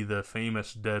see the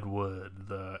famous Deadwood,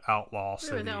 the outlaw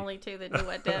city. We were the only two that knew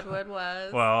what Deadwood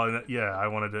was. Well, yeah,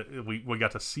 we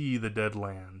got to see the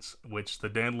Deadlands, which the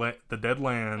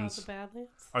Deadlands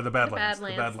are the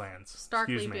Badlands.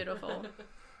 Starkly beautiful.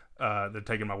 They're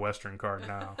taking my Western card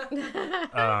now.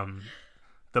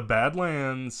 The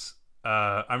Badlands.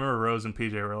 I remember Rose and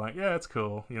PJ were like, "Yeah, it's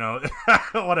cool, you know,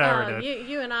 whatever."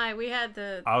 You and I had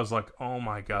the. I was like, "Oh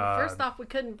my god!" First off, we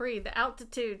couldn't breathe. The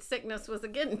altitude sickness was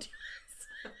getting to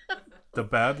us. The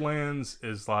Badlands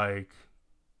is like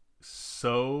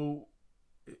so.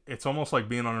 It's almost like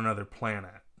being on another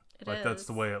planet. That's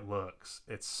the way it looks.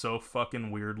 It's so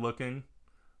fucking weird looking.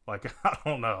 Like, I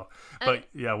don't know, but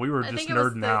yeah, we were just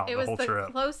nerding out the whole trip. It was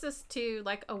the closest to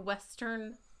like a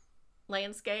Western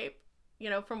landscape. You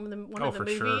know, from one of the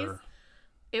movies. Sure.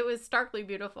 It was starkly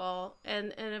beautiful,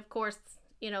 and of course,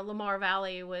 you know, Lamar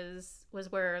Valley was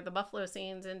where the buffalo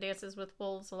scenes and Dances with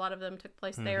Wolves, a lot of them took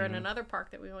place there, in another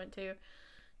park that we went to.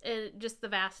 Just the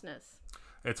vastness.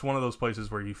 It's one of those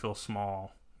places where you feel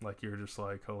small, like you're just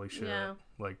like, holy shit, yeah.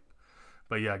 Like.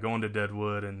 But yeah, going to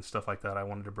Deadwood and stuff like that, I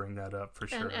wanted to bring that up for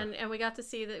sure. And we got to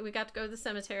see that. We got to go to the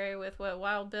cemetery with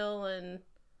Wild Bill and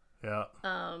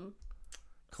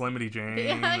Calamity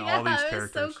Jane, all these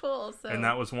characters. It was so cool. And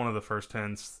that was one of the first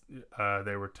hints.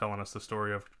 They were telling us the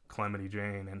story of Calamity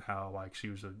Jane and how like she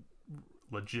was a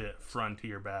legit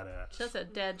frontier badass. Just a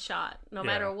dead shot. No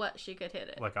matter what, she could hit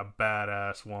it. Like a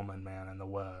badass woman, man, in the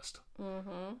West.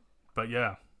 Mm-hmm. But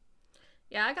yeah.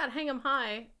 Yeah, I got Hang 'em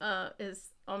High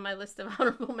is on my list of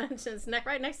honorable mentions.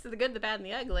 Right next to The Good, the Bad, and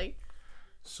the Ugly.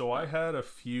 So I had a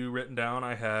few written down.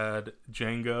 I had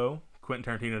Django.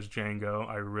 Quentin Tarantino's Django,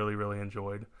 I really, really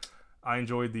enjoyed. I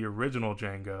enjoyed the original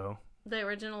Django. The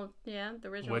original. Which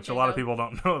Django. A lot of people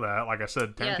don't know that. Like I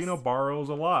said, Tarantino borrows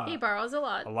a lot. He borrows a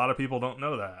lot. A lot of people don't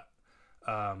know that.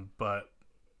 But,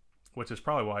 which is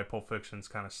probably why Pulp Fiction's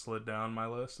kind of slid down my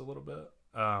list a little bit.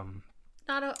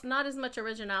 Not as much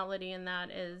originality in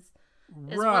that as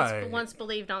once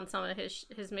believed on some of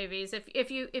his movies.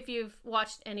 If you've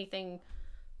watched anything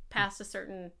past a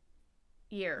certain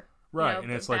year. Right, you know,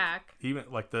 and it's like even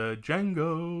like the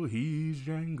Django, he's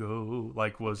Django,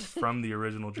 like was from the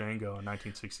original Django in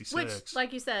 1966. Which,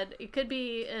 like you said, it could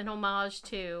be an homage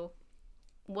to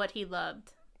what he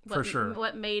loved, for sure,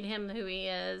 what made him who he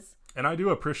is. And I do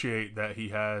appreciate that he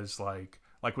has like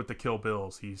with the Kill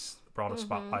Bills, he's brought a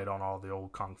spotlight on all the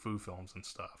old kung fu films and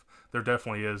stuff. There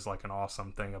definitely is like an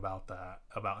awesome thing about that,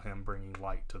 about him bringing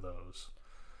light to those.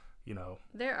 You know,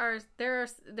 there's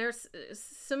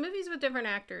some movies with different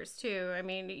actors too. I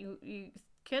mean, you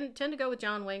can tend to go with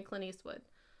John Wayne, Clint Eastwood,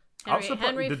 Henry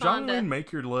Fonda. Did John Wayne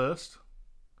make your list?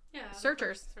 Yeah.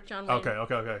 Searchers, John Wayne.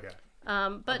 Okay. But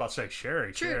I'm about to say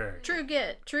Sherry.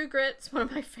 True Grit's one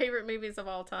of my favorite movies of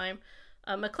all time.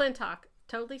 McClintock,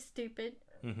 totally stupid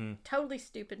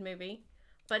movie.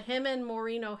 But him and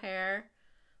Maureen O'Hare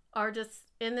are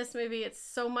just in this movie. It's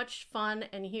so much fun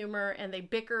and humor, and they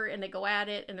bicker and they go at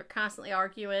it, and they're constantly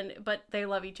arguing, but they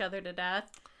love each other to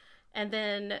death. And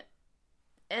then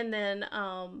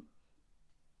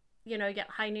you got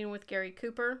High Noon with Gary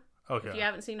Cooper. Okay. If you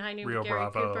haven't seen High Noon Rio with Gary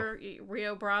Bravo. Cooper,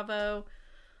 Rio Bravo,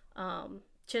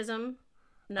 Chisholm,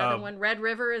 another one. Red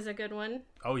River is a good one.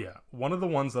 Oh yeah, one of the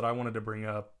ones that I wanted to bring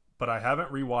up, but I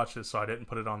haven't rewatched it, so I didn't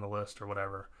put it on the list or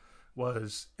whatever.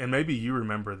 Was, and maybe you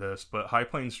remember this, but High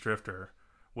Plains Drifter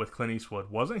with Clint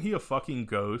Eastwood, wasn't he a fucking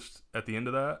ghost at the end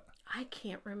of that? I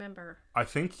can't remember. I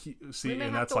think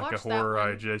and that's like a horror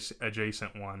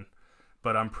adjacent one,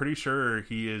 but I'm pretty sure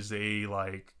he is a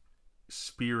like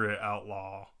spirit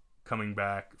outlaw coming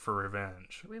back for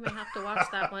revenge. We may have to watch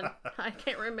that one. I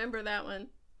can't remember that one.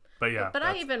 But yeah, but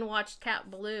I even watched Cat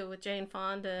Blue with Jane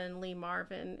Fonda and Lee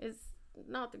Marvin. It's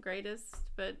not the greatest,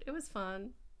 but it was fun.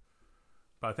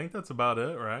 But I think that's about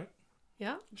it, right?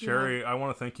 Yeah. Sherry, I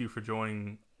want to thank you for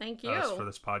joining us for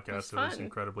this podcast. It was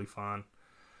incredibly fun.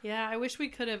 Yeah, I wish we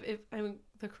could have.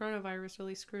 The coronavirus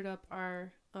really screwed up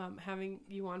our having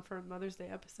you on for a Mother's Day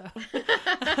episode,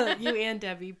 you and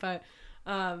Debbie. But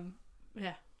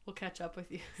yeah, we'll catch up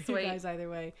with you guys either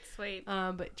way. Sweet.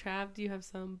 But Trav, do you have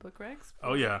some book recs?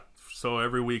 Oh yeah. So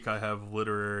every week I have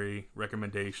literary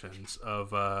recommendations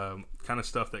of kind of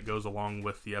stuff that goes along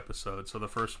with the episode. So the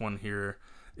first one here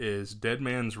is Dead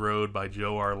Man's Road by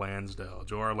Joe R. Lansdale.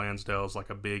 Joe R. Lansdale is like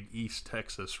a big East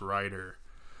Texas writer,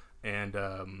 and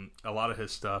a lot of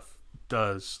his stuff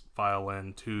does file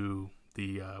into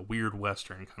the weird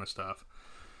Western kind of stuff.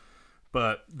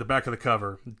 But the back of the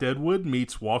cover, Deadwood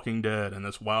meets Walking Dead in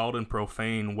this wild and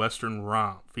profane Western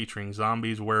romp featuring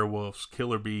zombies, werewolves,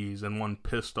 killer bees, and one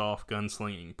pissed-off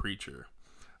gunslinging preacher.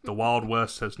 The Wild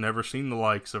West has never seen the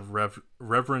likes of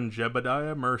Reverend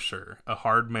Jebediah Mercer, a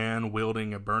hard man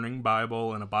wielding a burning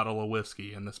Bible and a bottle of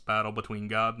whiskey in this battle between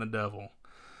God and the devil.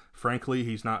 Frankly,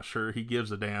 he's not sure he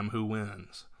gives a damn who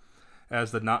wins.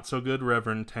 As the not-so-good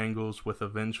Reverend tangles with a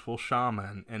vengeful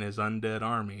shaman and his undead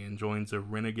army and joins a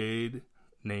renegade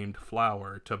named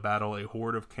Flower to battle a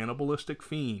horde of cannibalistic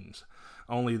fiends.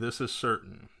 Only this is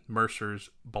certain: Mercer's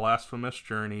blasphemous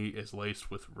journey is laced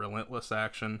with relentless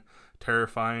action,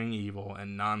 terrifying evil,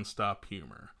 and non-stop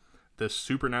humor. This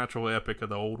supernatural epic of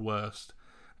the Old West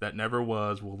that never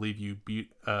was will leave you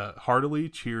heartily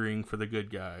cheering for the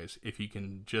good guys if you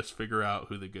can just figure out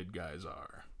who the good guys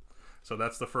are. So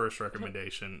that's the first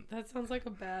recommendation. That sounds like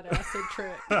a bad acid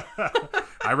trip.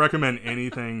 I recommend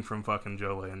anything from fucking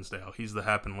Joe Lansdale. He's the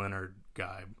Happen Leonard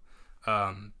guy.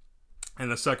 And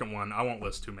the second one, I won't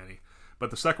list too many,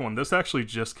 but the second one, this actually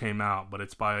just came out, but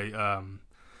it's by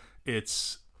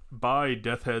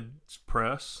Death Heads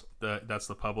Press. That's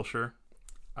the publisher,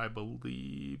 I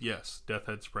believe. Yes, Death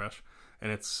Heads Press,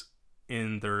 and it's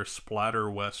in their Splatter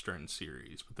Western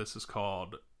series. But this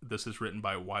is written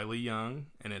by Wiley Young,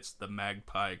 and it's The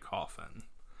Magpie Coffin.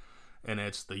 And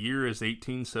the year is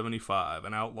 1875.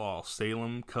 An outlaw,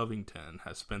 Salem Covington,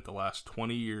 has spent the last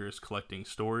 20 years collecting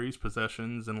stories,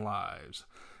 possessions, and lives.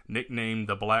 Nicknamed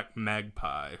the Black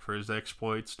Magpie for his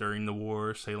exploits during the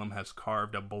war, Salem has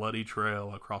carved a bloody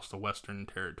trail across the western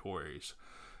territories.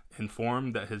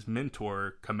 Informed that his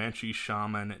mentor, Comanche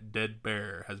shaman Dead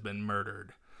Bear, has been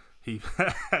murdered, I'm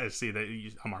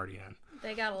already in.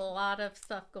 They got a lot of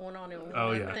stuff going on in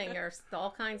one thing. There's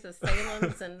all kinds of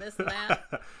Salems and this and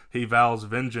that. He vows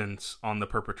vengeance on the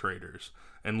perpetrators,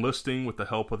 enlisting with the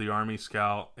help of the Army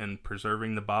Scout and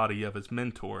preserving the body of his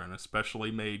mentor in a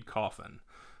specially made coffin.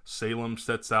 Salem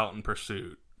sets out in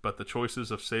pursuit, but the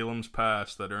choices of Salem's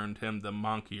past that earned him the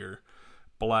moniker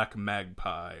Black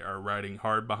Magpie are riding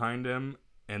hard behind him,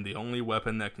 and the only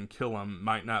weapon that can kill him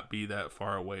might not be that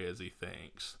far away as he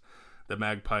thinks. The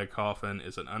Magpie Coffin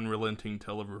is an unrelenting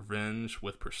tale of revenge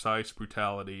with precise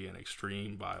brutality and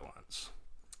extreme violence.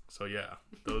 So yeah,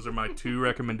 those are my two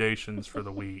recommendations for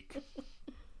the week.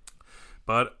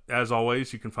 But as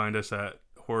always, you can find us at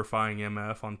Horrifying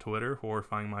MF on Twitter,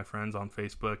 Horrifying My Friends on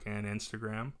Facebook and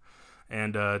Instagram,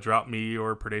 and drop me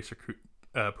or producer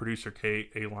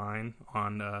Kate a line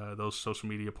on those social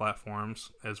media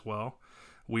platforms as well.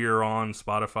 We are on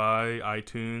Spotify,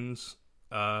 iTunes,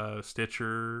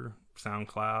 Stitcher,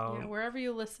 SoundCloud. Yeah, wherever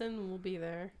you listen, we'll be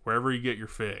there. Wherever you get your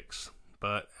fix.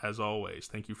 But as always,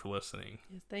 thank you for listening.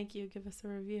 Yes, thank you. Give us a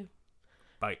review.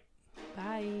 Bye.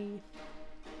 Bye.